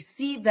where we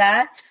see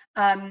that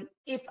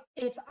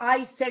if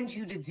I send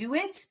you to do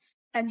it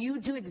and you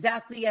do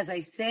exactly as I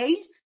say,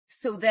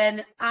 so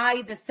then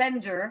I, the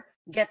sender,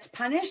 gets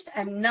punished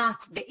and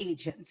not the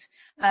agent.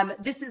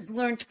 This is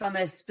learned from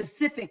a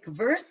specific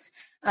verse,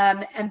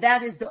 and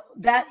that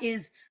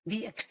is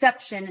the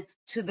exception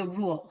to the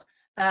rule.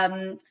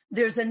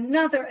 There's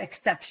another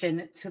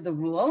exception to the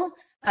rule,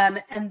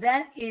 and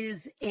that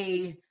is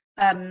a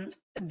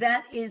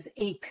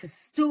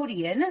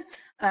custodian.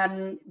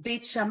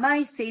 Beit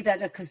Shammai say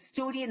that a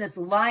custodian is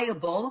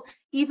liable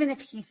even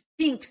if he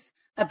thinks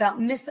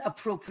about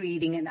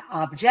misappropriating an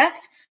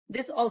object.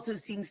 This also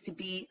seems to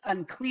be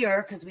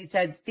unclear because we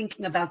said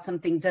thinking about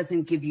something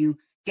doesn't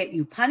get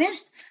you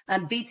punished.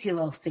 Beit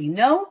Hillel say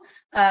no.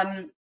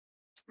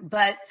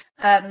 But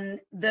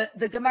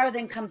the Gemara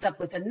then comes up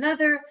with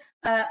another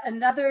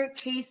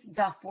case,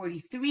 Daf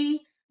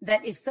 43,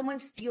 that if someone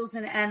steals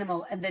an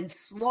animal and then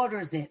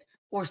slaughters it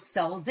or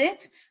sells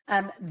it,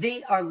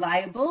 they are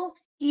liable,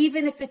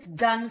 even if it's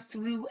done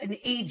through an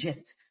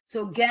agent.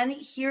 So again,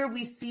 here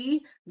we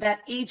see that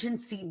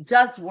agency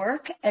does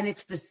work, and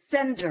it's the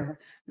sender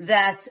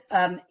that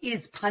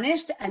is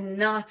punished and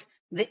not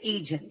the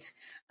agent.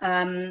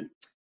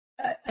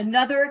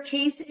 Another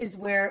case is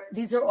where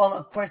these are all,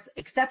 of course,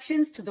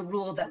 exceptions to the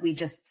rule that we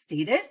just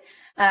stated.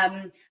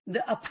 A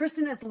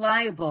person is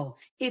liable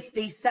if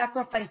they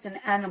sacrifice an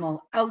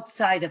animal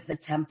outside of the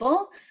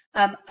temple,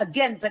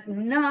 again, but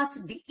not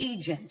the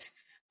agent.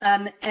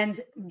 And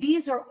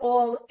these are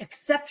all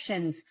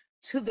exceptions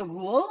to the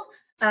rule.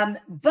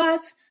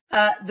 But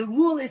the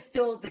rule is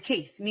still the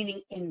case,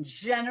 meaning in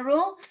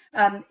general,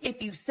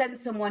 if you send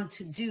someone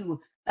to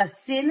do a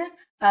sin,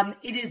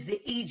 it is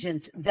the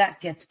agent that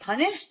gets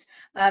punished,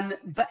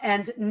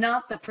 and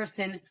not the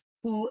person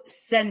who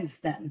sends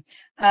them.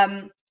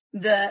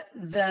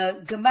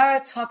 The Gemara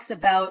talks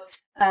about,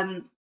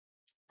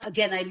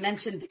 again, I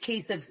mentioned the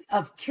case of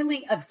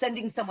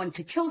sending someone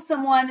to kill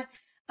someone.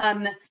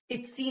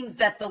 it seems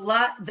that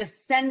the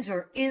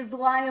sender is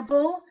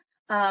liable,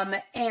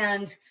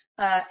 and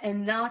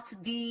not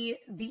the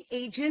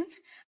agent.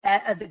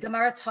 The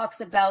Gemara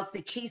talks about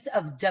the case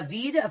of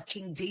David, of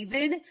King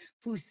David,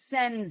 who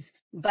sends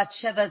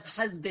Bathsheba's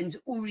husband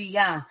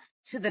Uriah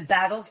to the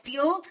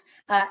battlefield,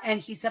 and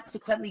he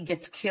subsequently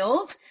gets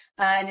killed.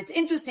 And it's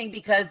interesting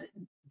because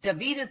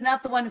David is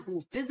not the one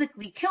who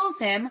physically kills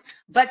him,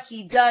 but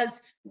he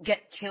does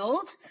get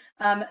killed.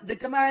 The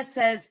Gemara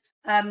says,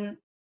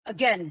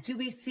 again, do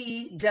we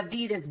see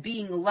David as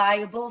being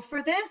liable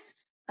for this?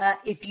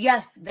 If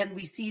yes, then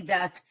we see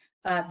that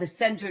the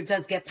sender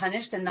does get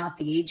punished and not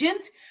the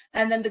agent.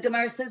 And then the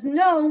Gemara says,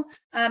 no,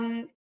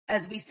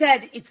 as we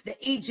said, it's the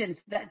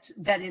agent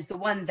that is the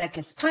one that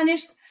gets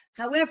punished.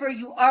 However,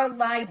 you are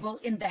liable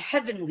in the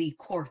heavenly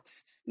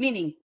courts,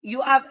 meaning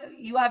you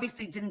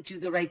obviously didn't do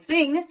the right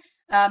thing,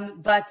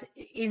 but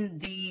in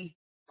the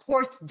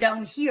courts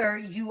down here,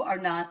 you are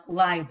not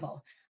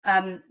liable.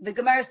 The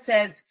Gemara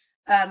says,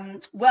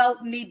 well,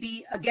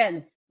 maybe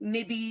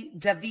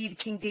David,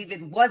 King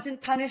David,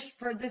 wasn't punished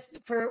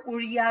for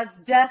Uriah's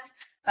death,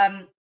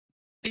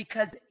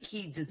 because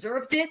he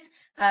deserved it.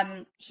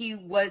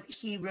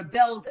 He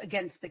rebelled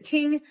against the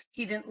king.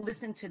 He didn't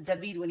listen to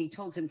David when he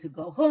told him to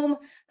go home,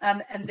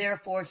 and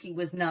therefore he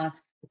was not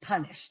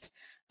punished.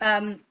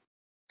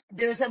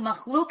 There's a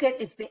machloket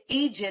if the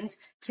agent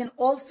can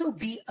also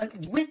be a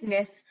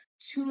witness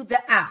to the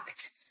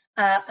act.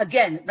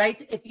 Again,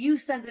 right? If you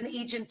send an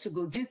agent to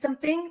go do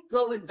something,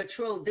 go and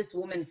betroth this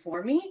woman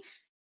for me,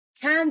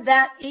 can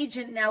that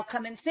agent now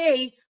come and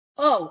say,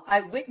 oh,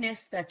 I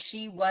witnessed that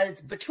she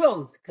was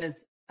betrothed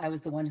because I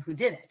was the one who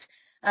did it?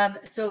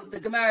 So the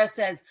Gemara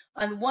says,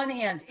 on one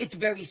hand, it's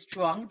very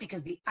strong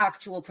because the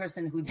actual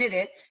person who did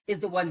it is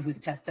the one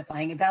who's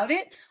testifying about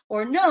it.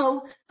 Or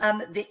no,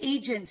 the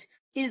agent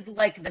is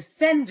like the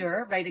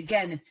sender, right?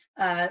 Again,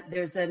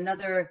 there's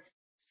another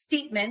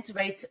statement,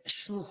 right?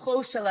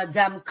 Shlucho shel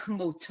adam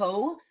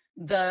kmoto.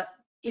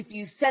 If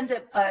you send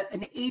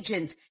an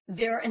agent,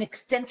 they're an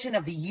extension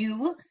of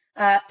you.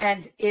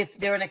 And if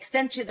they're an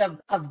extension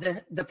of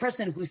the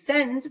person who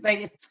sends,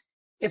 right?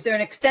 If they're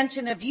an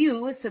extension of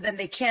you, so then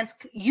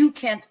you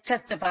can't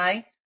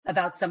testify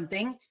about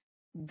something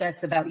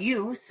that's about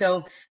you.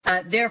 So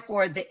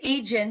therefore, the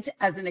agent,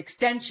 as an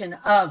extension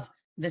of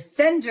the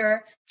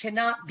sender,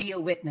 cannot be a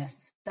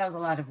witness. That was a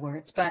lot of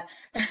words, but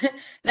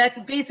that's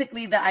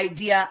basically the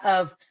idea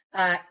of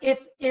if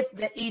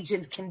the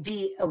agent can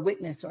be a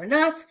witness or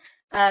not.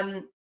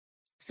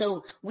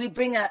 So we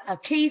bring a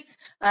case,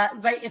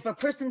 right? If a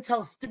person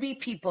tells 3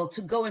 people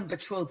to go and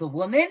betroth a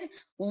woman,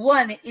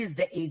 1 is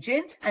the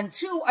agent and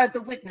 2 are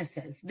the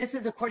witnesses. This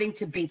is according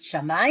to Beit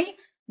Shammai.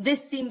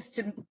 This seems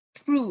to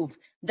prove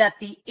that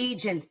the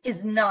agent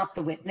is not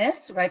the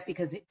witness, right?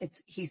 Because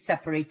he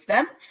separates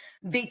them.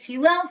 Beit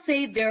Hillel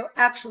say they're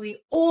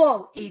actually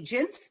all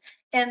agents,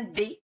 and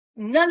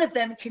none of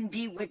them can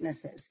be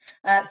witnesses.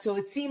 So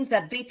it seems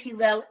that Beit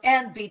Hillel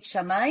and Beit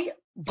Shammai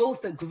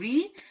both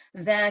agree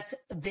that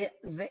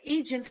the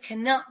agent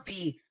cannot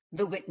be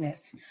the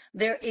witness.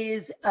 There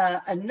is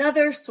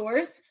another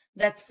source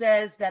that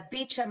says that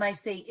Beit Shammai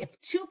say if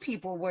 2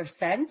 people were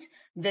sent,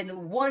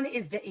 then 1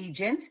 is the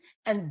agent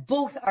and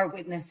both are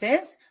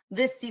witnesses.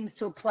 This seems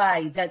to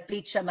apply that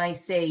Beit Shammai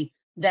say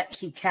that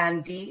he can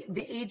be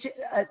the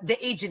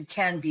agent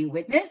can be a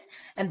witness,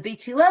 and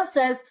Beit Hillel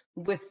says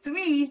with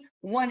 3,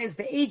 1 is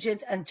the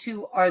agent and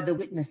 2 are the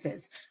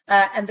witnesses.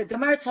 And the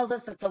Gemara tells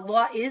us that the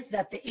law is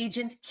that the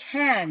agent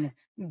can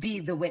be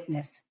the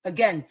witness.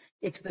 Again,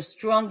 it's the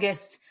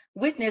strongest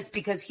witness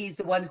because he's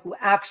the one who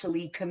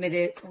actually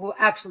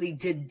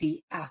did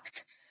the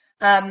act.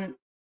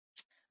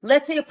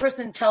 Let's say a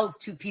person tells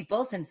 2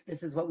 people, since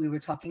this is what we were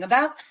talking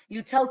about,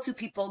 you tell 2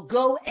 people,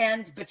 go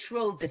and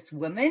betroth this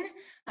woman.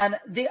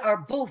 They are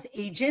both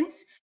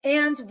agents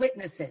and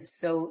witnesses.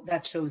 So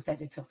that shows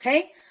that it's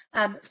okay.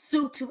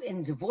 So too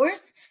in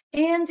divorce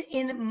and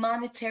in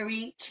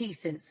monetary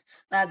cases.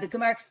 The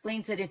Gemara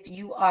explains that if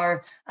you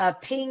are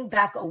paying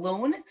back a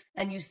loan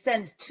and you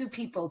send 2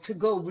 people to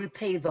go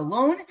repay the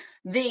loan,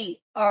 they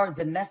are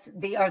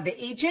the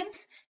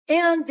agents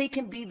and they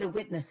can be the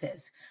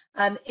witnesses.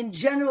 In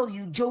general,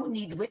 you don't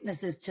need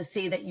witnesses to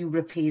say that you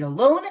repaid a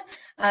loan.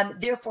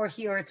 Therefore,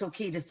 here it's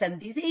okay to send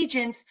these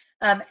agents,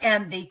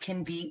 and they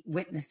can be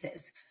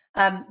witnesses.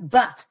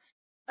 But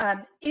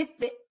if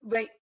the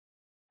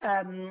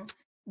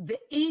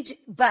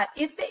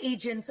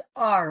agents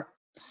are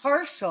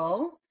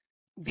partial,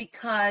 the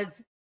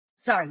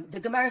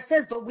Gemara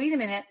says, but wait a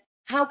minute,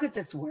 how could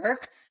this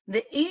work?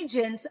 The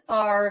agents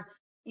are,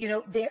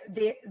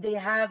 they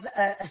have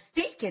a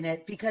stake in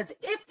it, because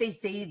if they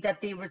say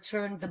that they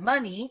returned the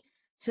money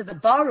to the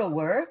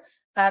borrower,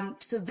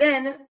 so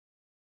then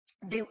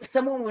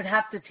someone would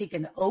have to take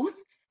an oath.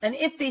 And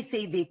if they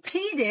say they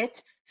paid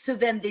it, so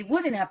then they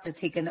wouldn't have to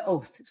take an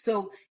oath.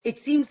 So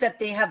it seems that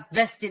they have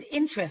vested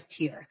interest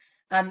here.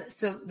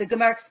 So the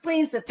Gemara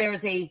explains that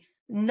there's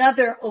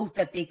another oath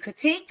that they could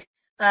take,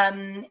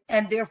 and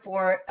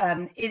therefore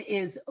it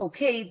is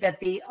okay that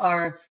they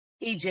are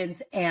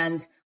agents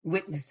and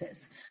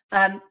witnesses.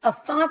 A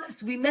father.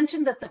 So we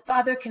mentioned that the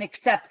father can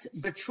accept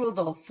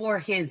betrothal for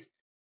his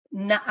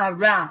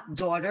Na'ara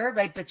daughter,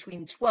 right,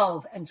 between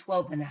 12 and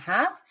 12 and a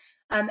half,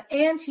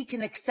 and he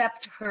can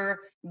accept her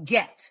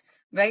get,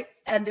 right?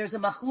 And there's a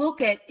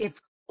machloket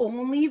if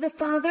only the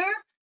father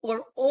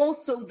or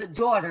also the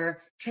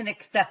daughter can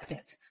accept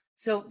it.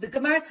 So the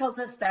Gemara tells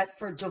us that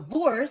for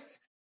divorce,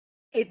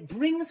 it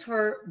brings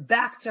her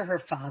back to her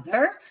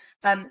father.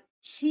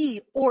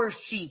 He or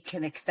she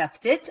can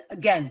accept it.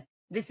 Again,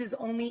 this is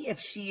only if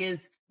she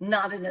is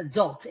not an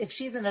adult. If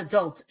she's an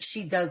adult,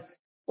 she does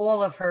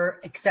all of her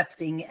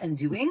accepting and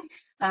doing.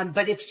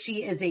 But if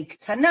she is a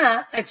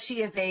ktana, if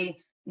she is a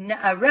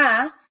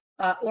na'ara,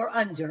 or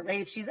under,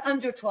 right? If she's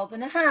under 12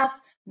 and a half,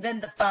 then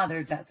the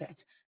father does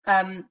it.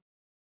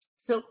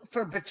 So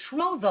for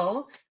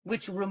betrothal,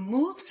 which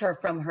removes her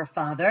from her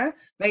father,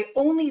 right?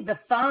 Only the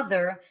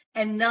father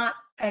and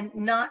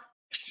not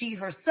she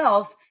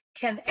herself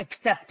can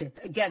accept it.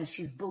 Again,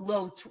 she's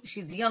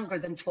younger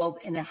than 12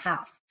 and a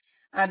half.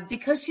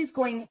 Because she's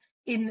going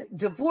in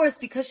divorce,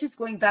 because she's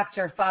going back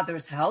to her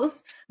father's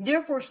house,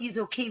 therefore he's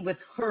okay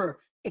with her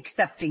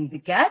accepting the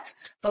get.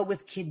 But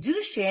with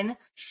Kiddushin,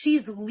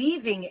 she's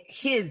leaving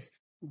his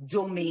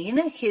domain,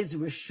 his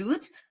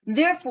reshut.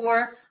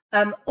 Therefore,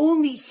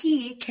 only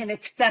he can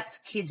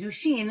accept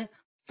Kiddushin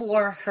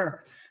for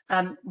her.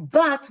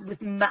 But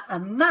with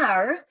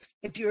Ma'amar,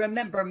 if you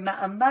remember,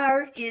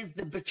 Ma'amar is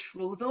the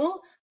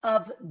betrothal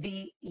of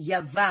the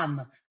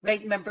Yavam,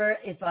 right? Remember,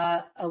 if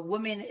a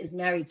woman is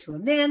married to a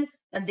man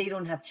and they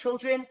don't have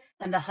children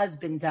and the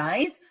husband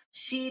dies,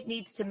 she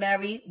needs to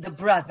marry the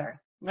brother,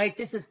 right?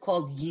 This is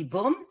called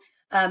Yibum.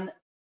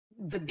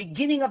 The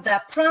beginning of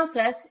that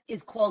process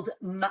is called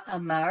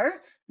Ma'amar.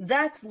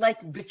 That's like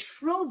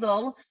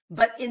betrothal,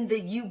 but in the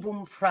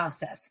Yibum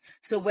process.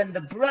 So when the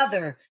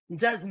brother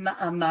does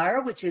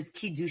Ma'amar, which is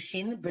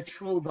Kiddushin,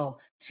 betrothal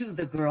to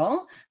the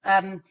girl,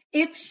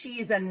 if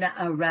she's a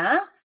Na'ara,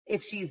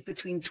 if she's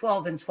between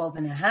 12 and 12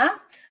 and a half,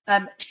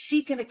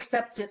 she can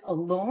accept it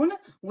alone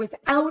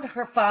without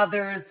her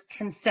father's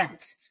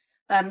consent.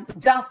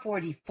 Daf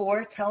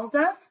 44 tells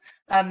us,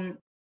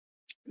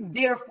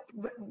 therefore,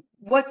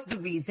 what's the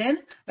reason?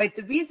 Right,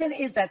 the reason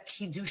is that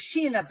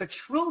Kiddushin, a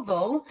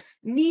betrothal,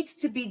 needs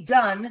to be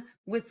done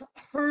with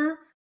her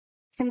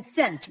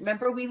consent.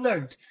 Remember, we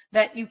learned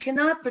that you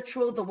cannot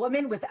betroth the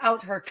woman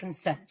without her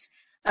consent.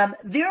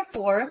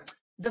 Therefore,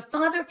 the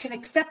father can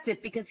accept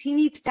it because he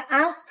needs to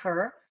ask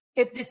her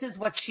if this is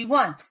what she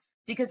wants.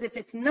 Because if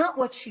it's not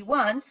what she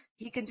wants,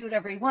 he can do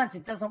whatever he wants.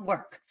 It doesn't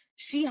work.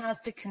 She has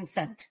to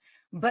consent.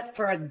 But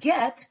for a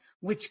get,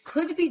 which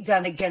could be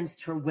done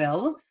against her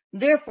will,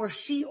 therefore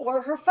she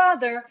or her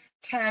father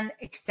can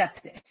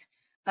accept it.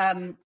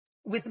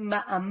 With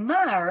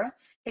Ma'amar,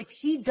 if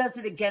he does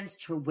it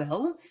against her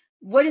will,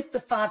 what if the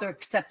father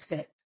accepts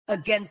it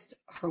against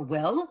her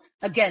will?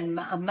 Again,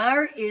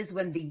 Ma'amar is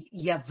when the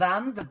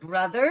Yavam, the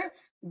brother,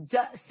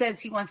 says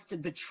he wants to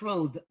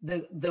betroth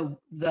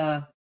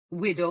the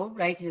widow,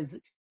 right?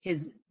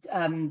 His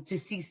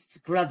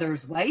deceased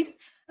brother's wife.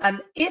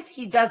 If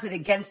he does it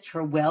against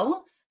her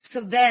will,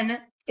 so then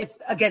if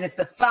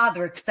the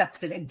father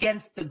accepts it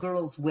against the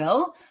girl's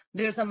will,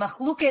 there's a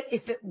machluket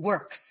if it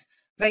works,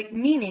 right?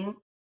 Meaning,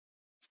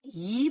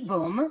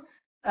 Yibum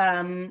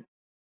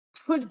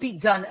could be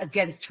done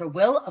against her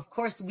will. Of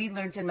course, we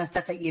learned in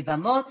Masechet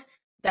Yevamot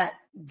that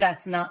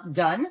that's not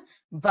done,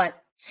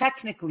 but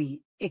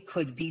technically it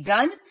could be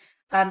done.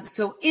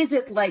 So is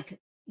it like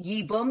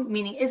Yibum,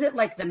 meaning is it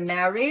like the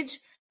marriage,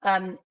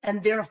 and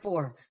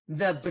therefore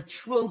the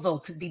betrothal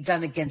could be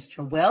done against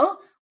her will?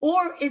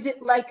 Or is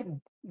it like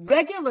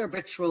regular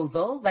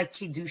betrothal, like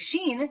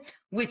Kiddushin,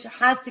 which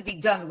has to be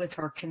done with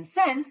her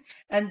consent,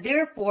 and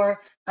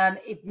therefore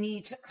it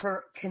needs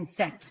her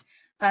consent?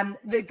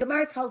 The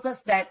Gemara tells us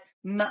that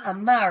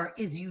Ma'amar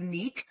is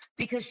unique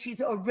because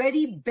she's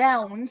already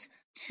bound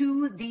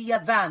to the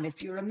Yavam.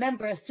 If you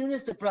remember, as soon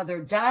as the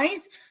brother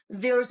dies,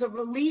 there's a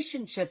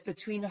relationship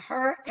between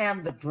her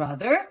and the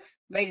brother,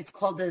 right? It's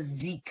called a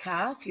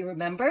zika, if you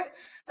remember.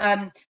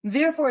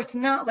 Therefore, it's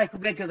not like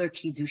regular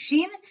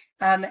Kiddushin,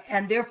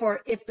 and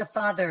therefore, if the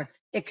father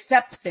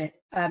accepts it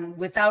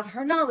without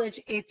her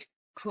knowledge, it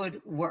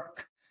could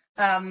work.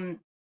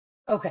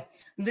 Okay,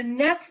 the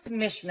next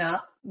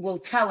Mishnah will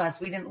tell us,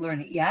 we didn't learn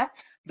it yet,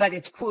 but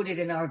it's quoted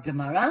in our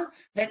Gemara,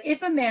 that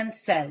if a man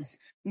says,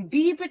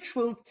 be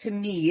betrothed to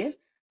me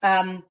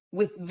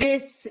with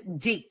this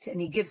date,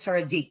 and he gives her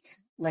a date,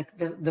 like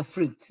the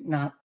fruit,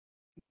 not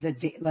the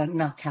date,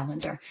 not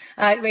calendar.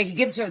 Right, he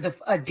gives her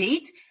a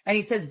date, and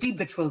he says, be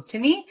betrothed to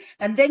me,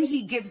 and then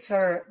he gives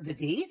her the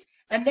date,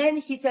 and then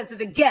he says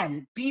it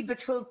again, be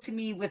betrothed to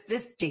me with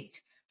this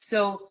date.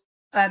 So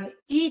at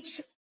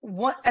least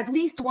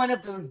one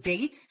of those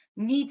dates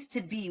needs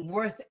to be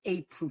worth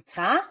a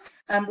pruta.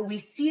 We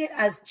see it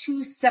as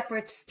two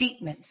separate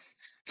statements,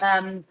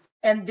 and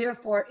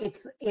therefore it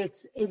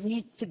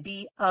needs to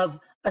be of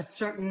a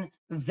certain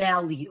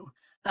value.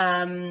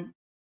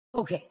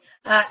 Okay,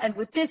 and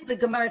with this, the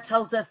Gemara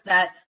tells us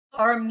that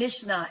our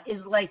Mishnah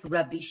is like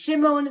Rabbi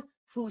Shimon,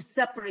 who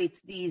separates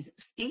these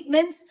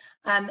statements,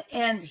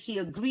 and he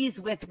agrees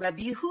with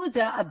Rabbi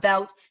Yehuda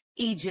about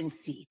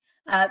agency.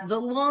 The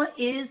law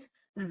is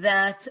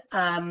that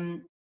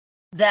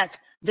that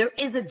there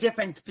is a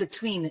difference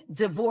between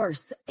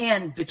divorce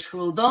and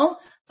betrothal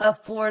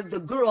for the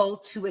girl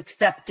to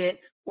accept it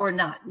or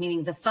not,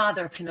 meaning the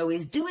father can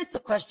always do it. The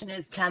question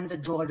is, can the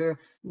daughter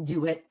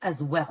do it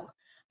as well?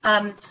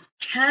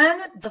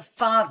 Can the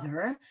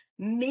father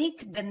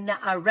make the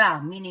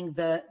na'ara, meaning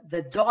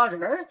the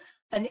daughter,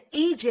 an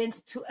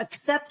agent to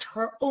accept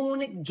her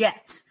own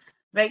get?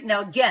 Right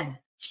now, again,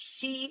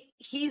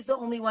 he's the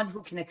only one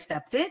who can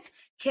accept it.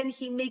 Can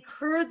he make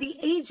her the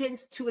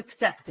agent to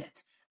accept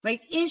it?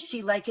 Right? Is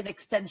she like an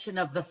extension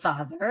of the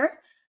father,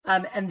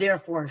 and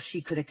therefore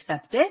she could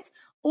accept it?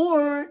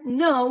 Or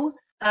no,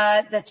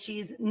 that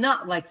she's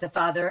not like the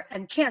father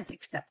and can't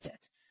accept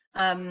it?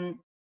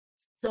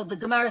 So the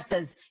Gemara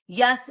says,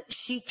 yes,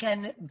 she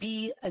can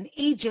be an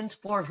agent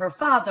for her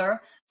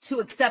father to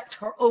accept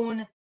her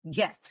own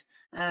get.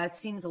 It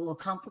seems a little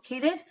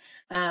complicated.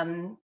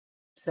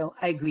 So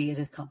I agree, it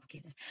is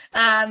complicated.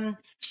 Now,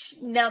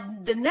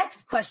 the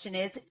next question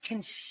is,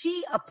 can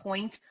she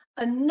appoint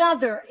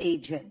another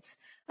agent?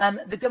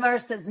 The Gemara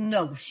says,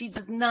 no, she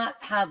does not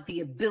have the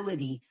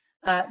ability,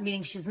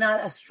 meaning she's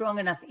not a strong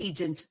enough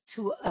agent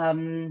to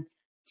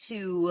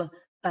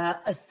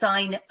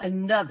assign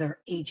another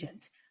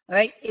agent. All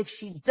right, if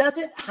she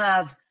doesn't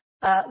have,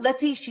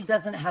 let's say she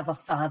doesn't have a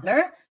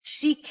father,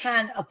 she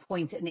can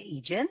appoint an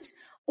agent,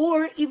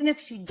 or even if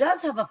she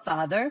does have a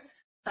father,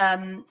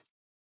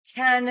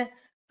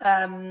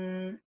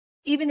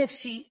 even if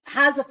she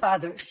has a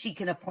father, she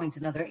can appoint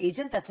another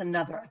agent. That's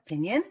another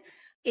opinion.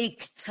 A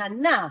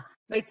ktana,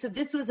 right? So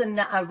this was a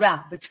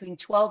na'ara between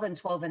 12 and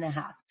 12 and a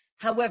half.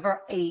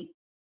 However, a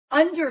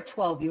under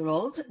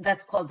 12-year-old,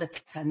 that's called a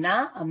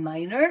ktana, a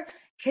minor,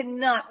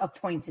 cannot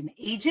appoint an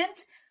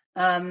agent.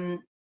 And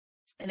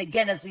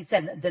again, as we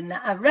said, the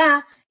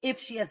na'ara, if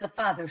she has a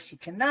father, she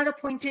cannot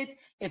appoint it.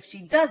 If she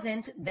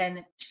doesn't,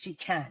 then she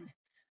can.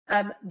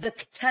 The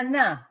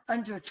ktana,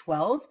 under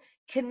 12,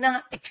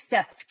 cannot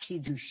accept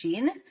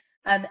Kiddushin.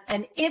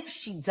 And if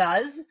she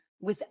does,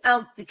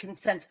 without the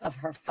consent of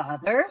her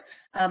father,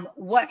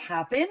 what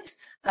happens?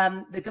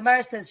 The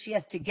Gemara says she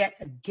has to get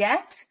a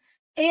get,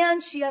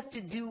 and she has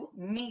to do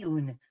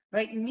miyun,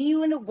 right?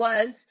 Miyun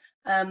was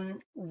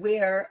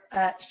where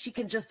she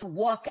can just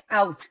walk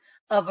out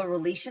of a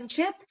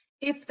relationship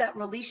if that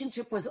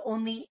relationship was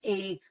only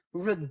a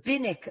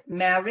rabbinic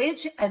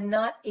marriage and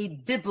not a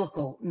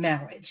biblical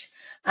marriage.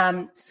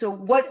 So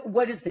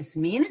what does this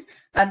mean?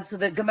 So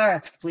the Gemara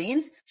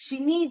explains she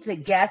needs a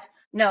get.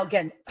 Now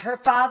again, her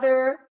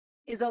father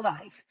is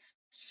alive.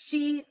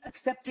 She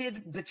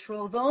accepted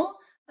betrothal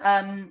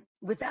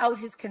without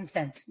his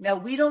consent. Now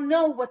we don't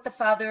know what the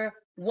father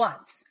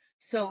wants.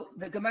 So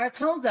the Gemara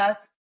tells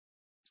us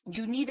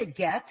you need a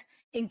get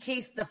in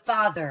case the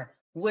father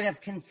would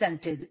have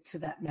consented to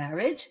that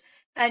marriage.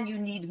 And you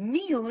need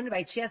miyun,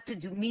 right? She has to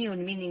do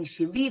miyun, meaning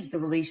she leaves the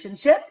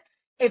relationship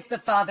if the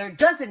father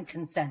doesn't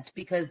consent,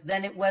 because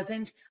then it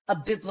wasn't a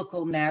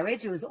biblical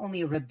marriage. It was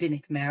only a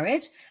rabbinic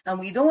marriage. And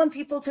we don't want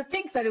people to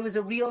think that it was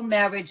a real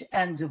marriage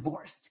and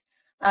divorced.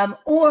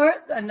 Or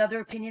another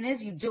opinion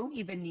is you don't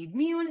even need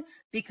miyun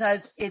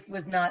because it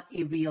was not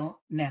a real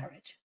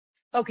marriage.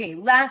 Okay,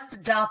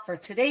 last daf for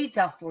today,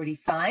 daf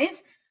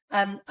 45.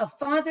 A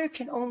father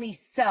can only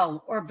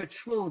sell or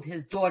betroth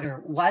his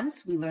daughter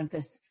once. We learned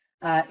this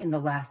in the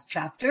last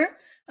chapter.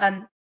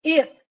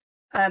 If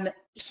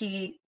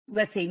he,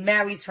 let's say,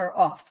 marries her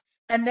off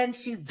and then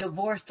she's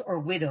divorced or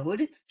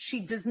widowed, she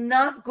does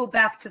not go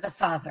back to the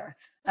father.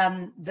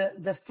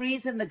 The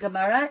phrase in the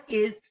Gemara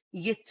is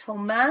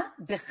Yitoma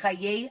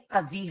b'chaye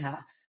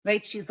aviha,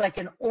 right? She's like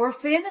an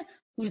orphan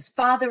whose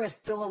father is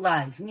still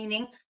alive,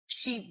 meaning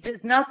she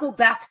does not go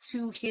back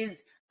to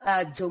his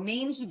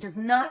domain. He does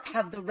not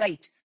have the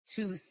right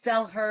to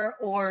sell her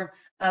or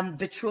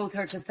betroth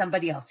her to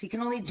somebody else. He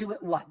can only do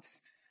it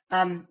once.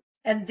 And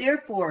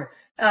therefore,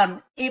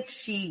 if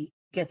she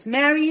gets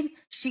married,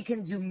 she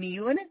can do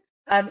miyun,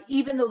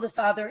 even though the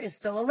father is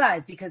still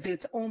alive, because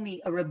it's only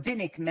a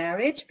rabbinic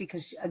marriage,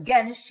 because,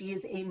 again, she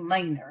is a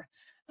minor.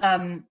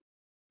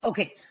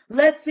 Okay,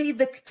 let's say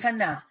the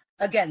ktana,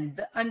 again,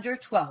 the under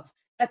 12,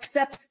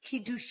 accepts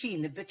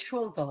Kiddushin,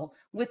 betrothal,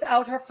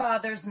 without her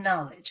father's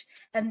knowledge.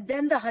 And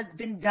then the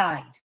husband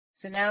died.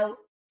 So now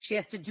she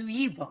has to do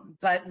yibum,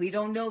 but we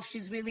don't know if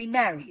she's really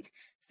married.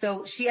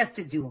 So she has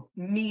to do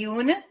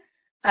miyun.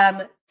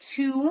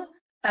 She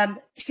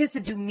has to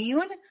do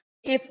miyun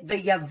if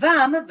the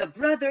yavam, the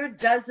brother,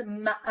 does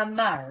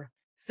ma'amar.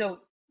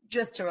 So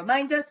just to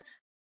remind us,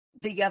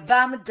 the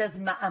yavam does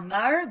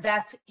ma'amar,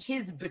 that's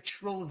his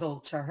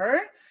betrothal to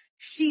her.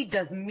 She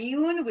does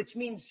miyun, which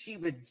means she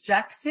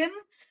rejects him.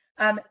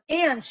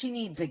 And she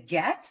needs a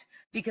get,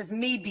 because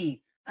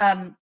maybe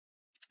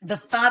the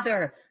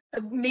father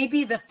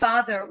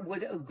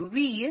would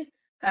agree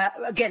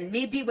again,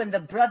 maybe when the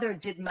brother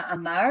did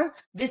ma'amar,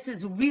 this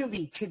is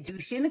really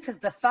Kiddushin because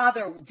the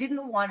father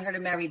didn't want her to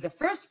marry the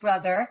first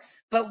brother,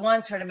 but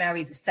wants her to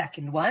marry the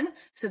second one.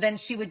 So then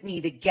she would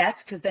need a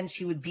get because then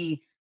she would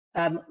be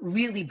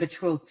really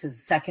betrothed to the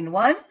second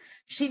one.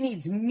 She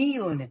needs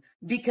miyun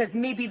because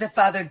maybe the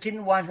father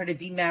didn't want her to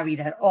be married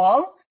at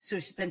all. So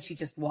then she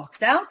just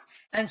walks out.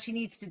 And she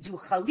needs to do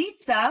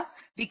chalitza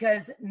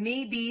because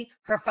maybe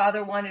her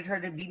father wanted her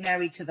to be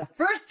married to the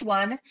first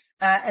one,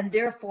 and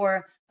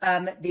therefore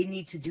they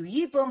need to do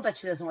yibum, but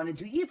she doesn't want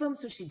to do yibum,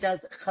 so she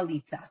does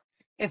chalitza.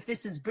 If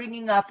this is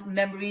bringing up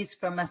memories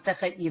from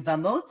Masechet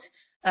Yevamot,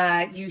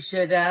 you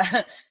should.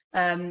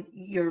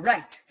 You're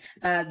right.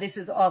 This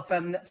is all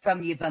from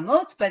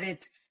Yevamot, but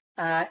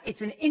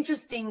it's an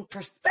interesting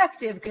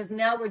perspective because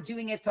now we're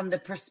doing it from the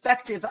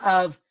perspective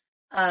of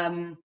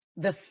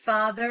the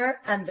father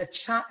and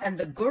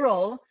the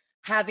girl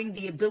having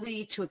the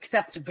ability to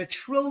accept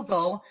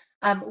betrothal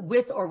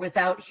with or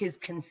without his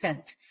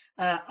consent.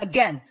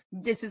 Again,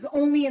 this is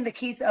only in the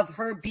case of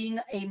her being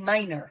a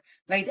minor,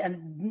 right,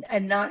 and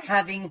not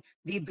having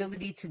the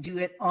ability to do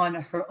it on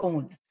her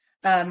own.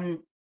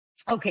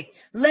 Okay,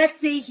 let's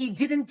say he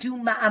didn't do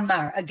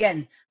ma'amar.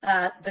 Again,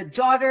 the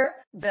daughter,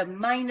 the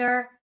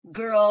minor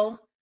girl,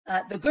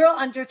 the girl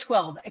under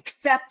 12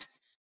 accepts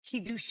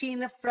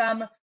Kiddushin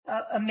from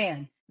a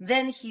man.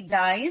 Then he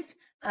dies.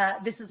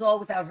 This is all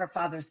without her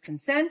father's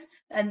consent.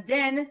 And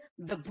then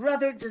the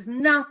brother does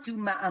not do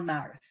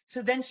ma'amar.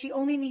 So then she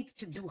only needs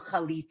to do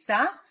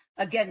chalitza.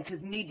 Again,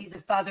 because maybe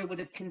the father would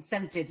have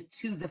consented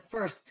to the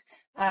first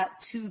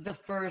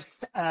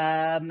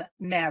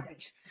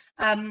marriage.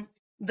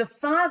 The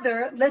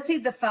father, let's say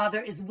the father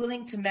is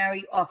willing to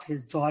marry off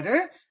his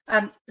daughter.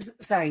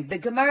 The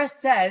Gemara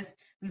says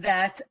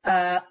that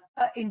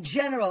in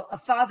general, a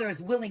father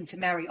is willing to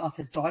marry off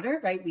his daughter,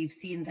 right? We've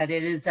seen that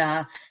it is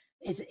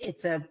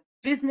it's a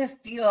business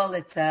deal.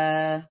 It's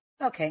the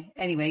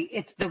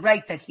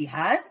right that he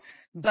has,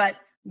 but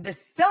the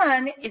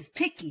son is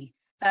picky.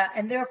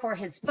 And therefore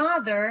his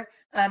father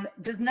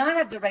does not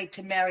have the right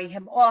to marry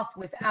him off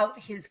without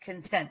his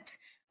consent.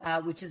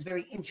 Which is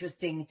very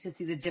interesting to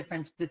see the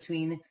difference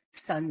between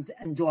sons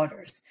and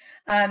daughters.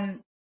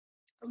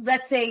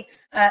 Let's say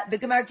the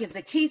Gemara gives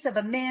a case of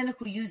a man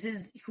who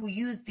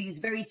used these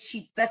very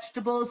cheap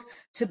vegetables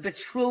to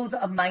betroth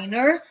a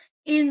minor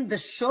in the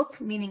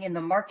shuk, meaning in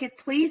the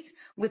marketplace,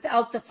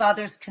 without the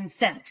father's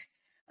consent.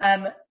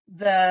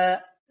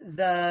 The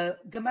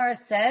Gemara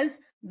says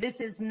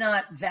this is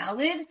not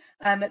valid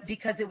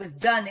because it was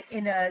done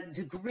in a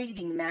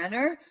degrading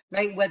manner,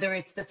 right? Whether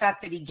it's the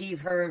fact that he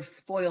gave her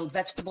spoiled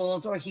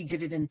vegetables or he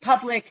did it in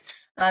public,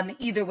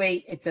 either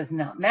way, it does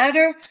not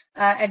matter,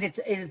 and it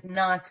is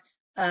not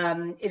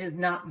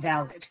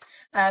valid.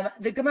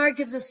 The Gemara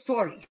gives a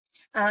story.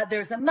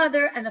 There's a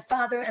mother and a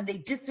father, and they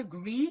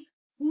disagree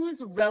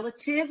whose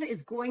relative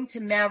is going to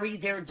marry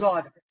their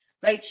daughter.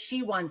 Right?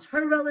 She wants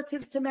her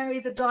relatives to marry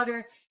the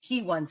daughter.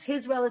 He wants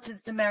his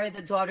relatives to marry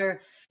the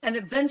daughter. And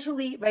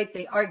eventually, right,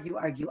 they argue.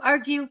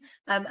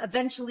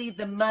 Eventually,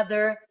 the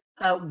mother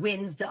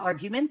wins the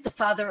argument. The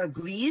father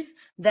agrees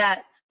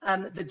that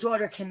the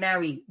daughter can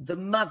marry the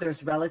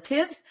mother's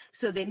relatives.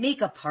 So they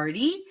make a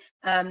party.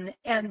 And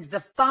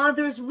the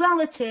father's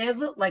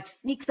relative,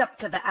 sneaks up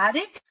to the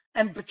attic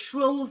and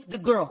betroths the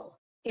girl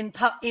in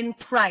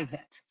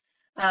private.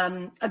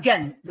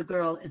 Again, the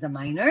girl is a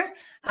minor.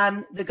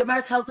 The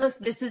Gemara tells us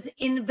this is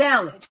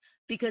invalid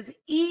because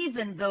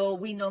even though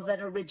we know that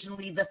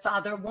originally the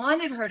father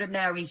wanted her to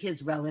marry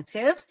his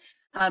relative,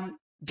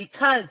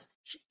 because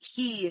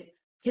he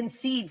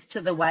concedes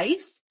to the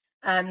wife,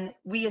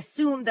 we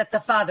assume that the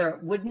father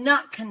would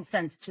not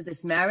consent to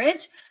this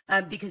marriage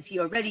because he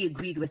already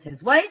agreed with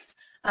his wife.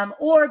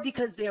 Or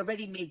because they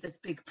already made this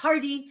big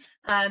party,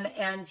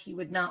 and he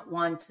would not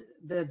want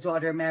the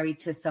daughter married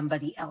to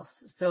somebody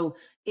else. So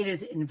it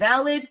is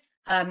invalid,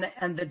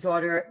 and the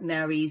daughter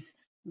marries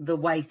the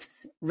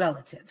wife's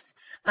relatives.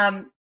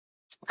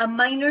 A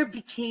minor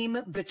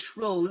became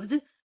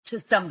betrothed to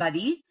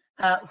somebody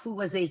who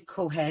was a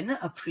Kohen,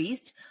 a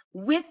priest,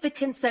 with the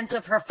consent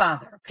of her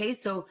father. Okay,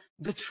 so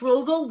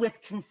betrothal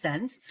with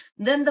consent.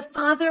 Then the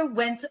father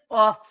went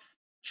off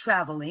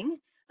traveling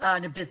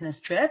on a business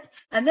trip,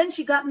 and then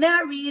she got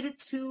married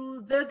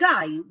to the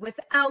guy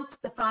without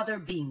the father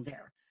being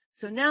there.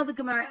 So now the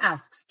Gemara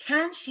asks,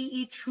 can she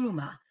eat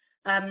truma?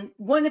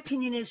 One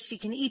opinion is she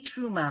can eat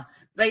truma,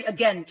 right?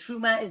 Again,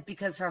 truma is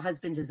because her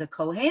husband is a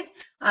Kohen,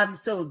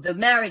 so the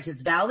marriage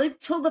is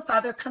valid till the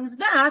father comes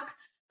back,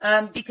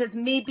 because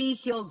maybe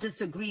he'll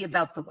disagree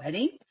about the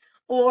wedding,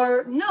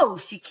 or no,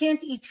 she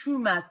can't eat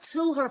truma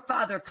till her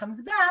father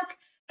comes back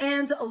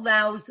and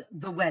allows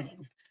the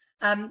wedding.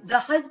 The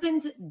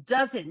husband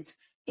doesn't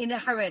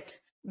inherit,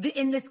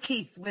 in this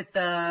case with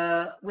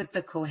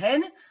the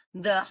Kohen,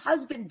 the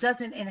husband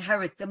doesn't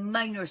inherit the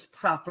minor's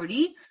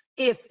property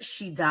if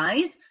she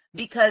dies,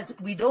 because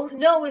we don't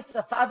know if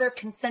the father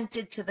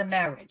consented to the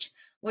marriage.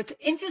 What's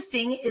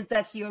interesting is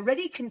that he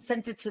already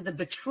consented to the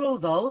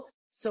betrothal,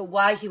 so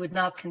why he would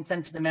not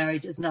consent to the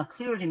marriage is not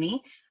clear to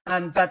me.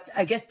 But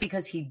I guess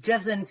because he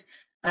doesn't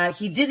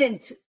he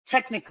didn't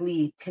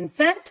technically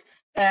consent.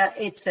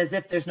 It's as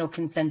if there's no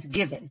consent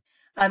given.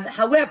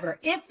 However,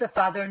 if the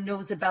father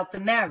knows about the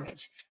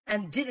marriage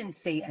and didn't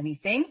say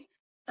anything,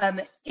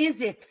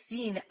 is it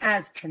seen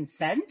as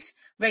consent?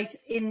 Right?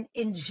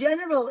 In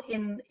general,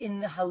 in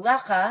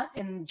halacha,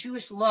 in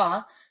Jewish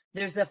law,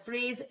 there's a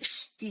phrase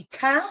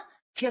shtika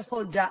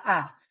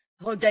kehoda'ah.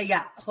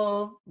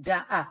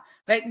 Hoda'ah,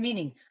 right?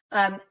 Meaning,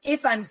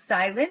 if I'm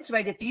silent,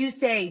 right? If you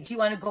say, do you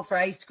want to go for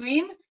ice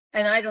cream?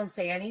 And I don't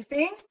say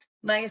anything,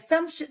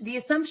 the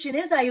assumption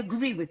is I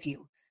agree with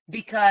you.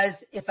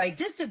 Because if I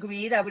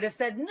disagreed, I would have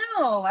said,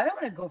 no, I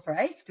don't want to go for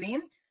ice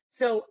cream.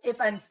 So if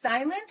I'm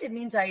silent, it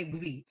means I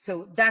agree.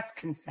 So that's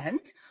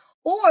consent.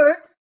 Or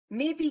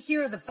maybe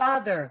here the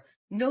father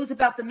knows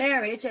about the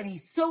marriage and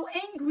he's so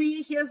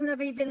angry, he doesn't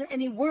have even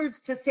any words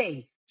to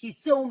say. He's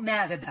so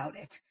mad about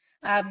it.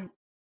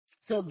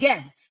 So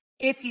again,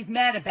 if he's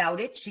mad about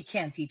it, she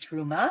can't eat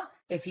truma.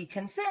 If he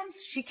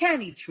consents, she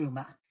can eat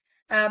truma.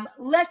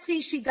 Let's say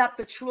she got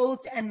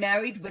betrothed and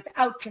married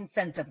without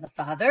consent of the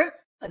father.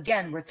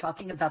 Again, we're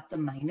talking about the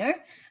minor,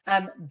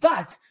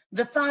 but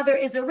the father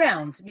is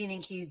around,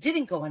 meaning he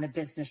didn't go on a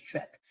business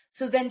trip.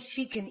 So then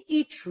she can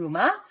eat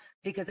truma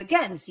because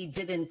again, he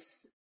didn't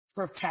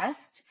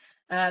protest.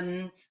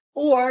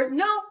 Or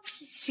no,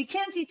 she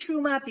can't eat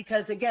truma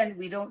because again,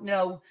 we don't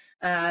know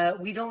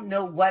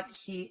what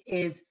he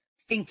is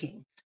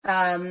thinking.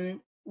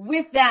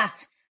 With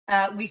that,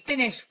 we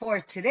finish for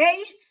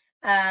today.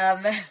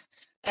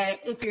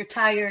 If you're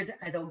tired,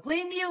 I don't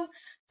blame you.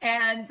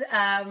 And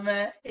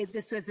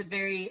this was a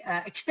very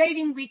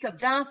exciting week of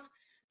daf.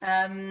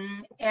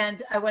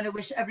 And I want to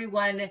wish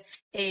everyone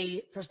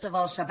first of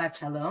all, Shabbat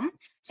Shalom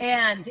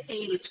and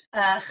a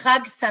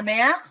Chag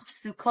Sameach,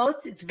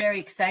 Sukkot. It's very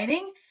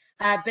exciting.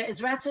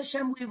 Be'ezrat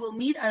Hashem, we will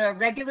meet on a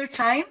regular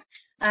time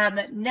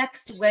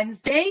next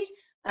Wednesday.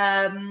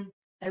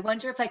 I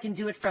wonder if I can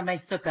do it from my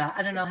sukkah.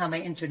 I don't know how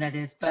my internet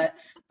is, but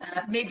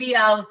maybe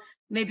I'll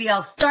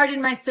start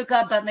in my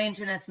sukkah, but my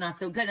internet's not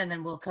so good, and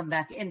then we'll come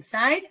back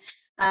inside.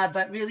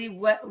 But really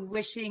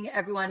wishing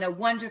everyone a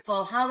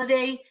wonderful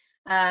holiday.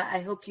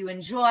 I hope you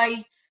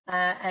enjoy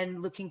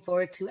and looking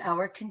forward to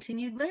our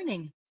continued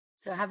learning.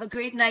 So have a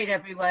great night,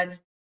 everyone.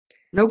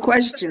 No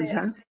questions,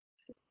 huh?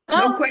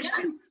 No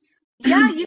question? Yeah, you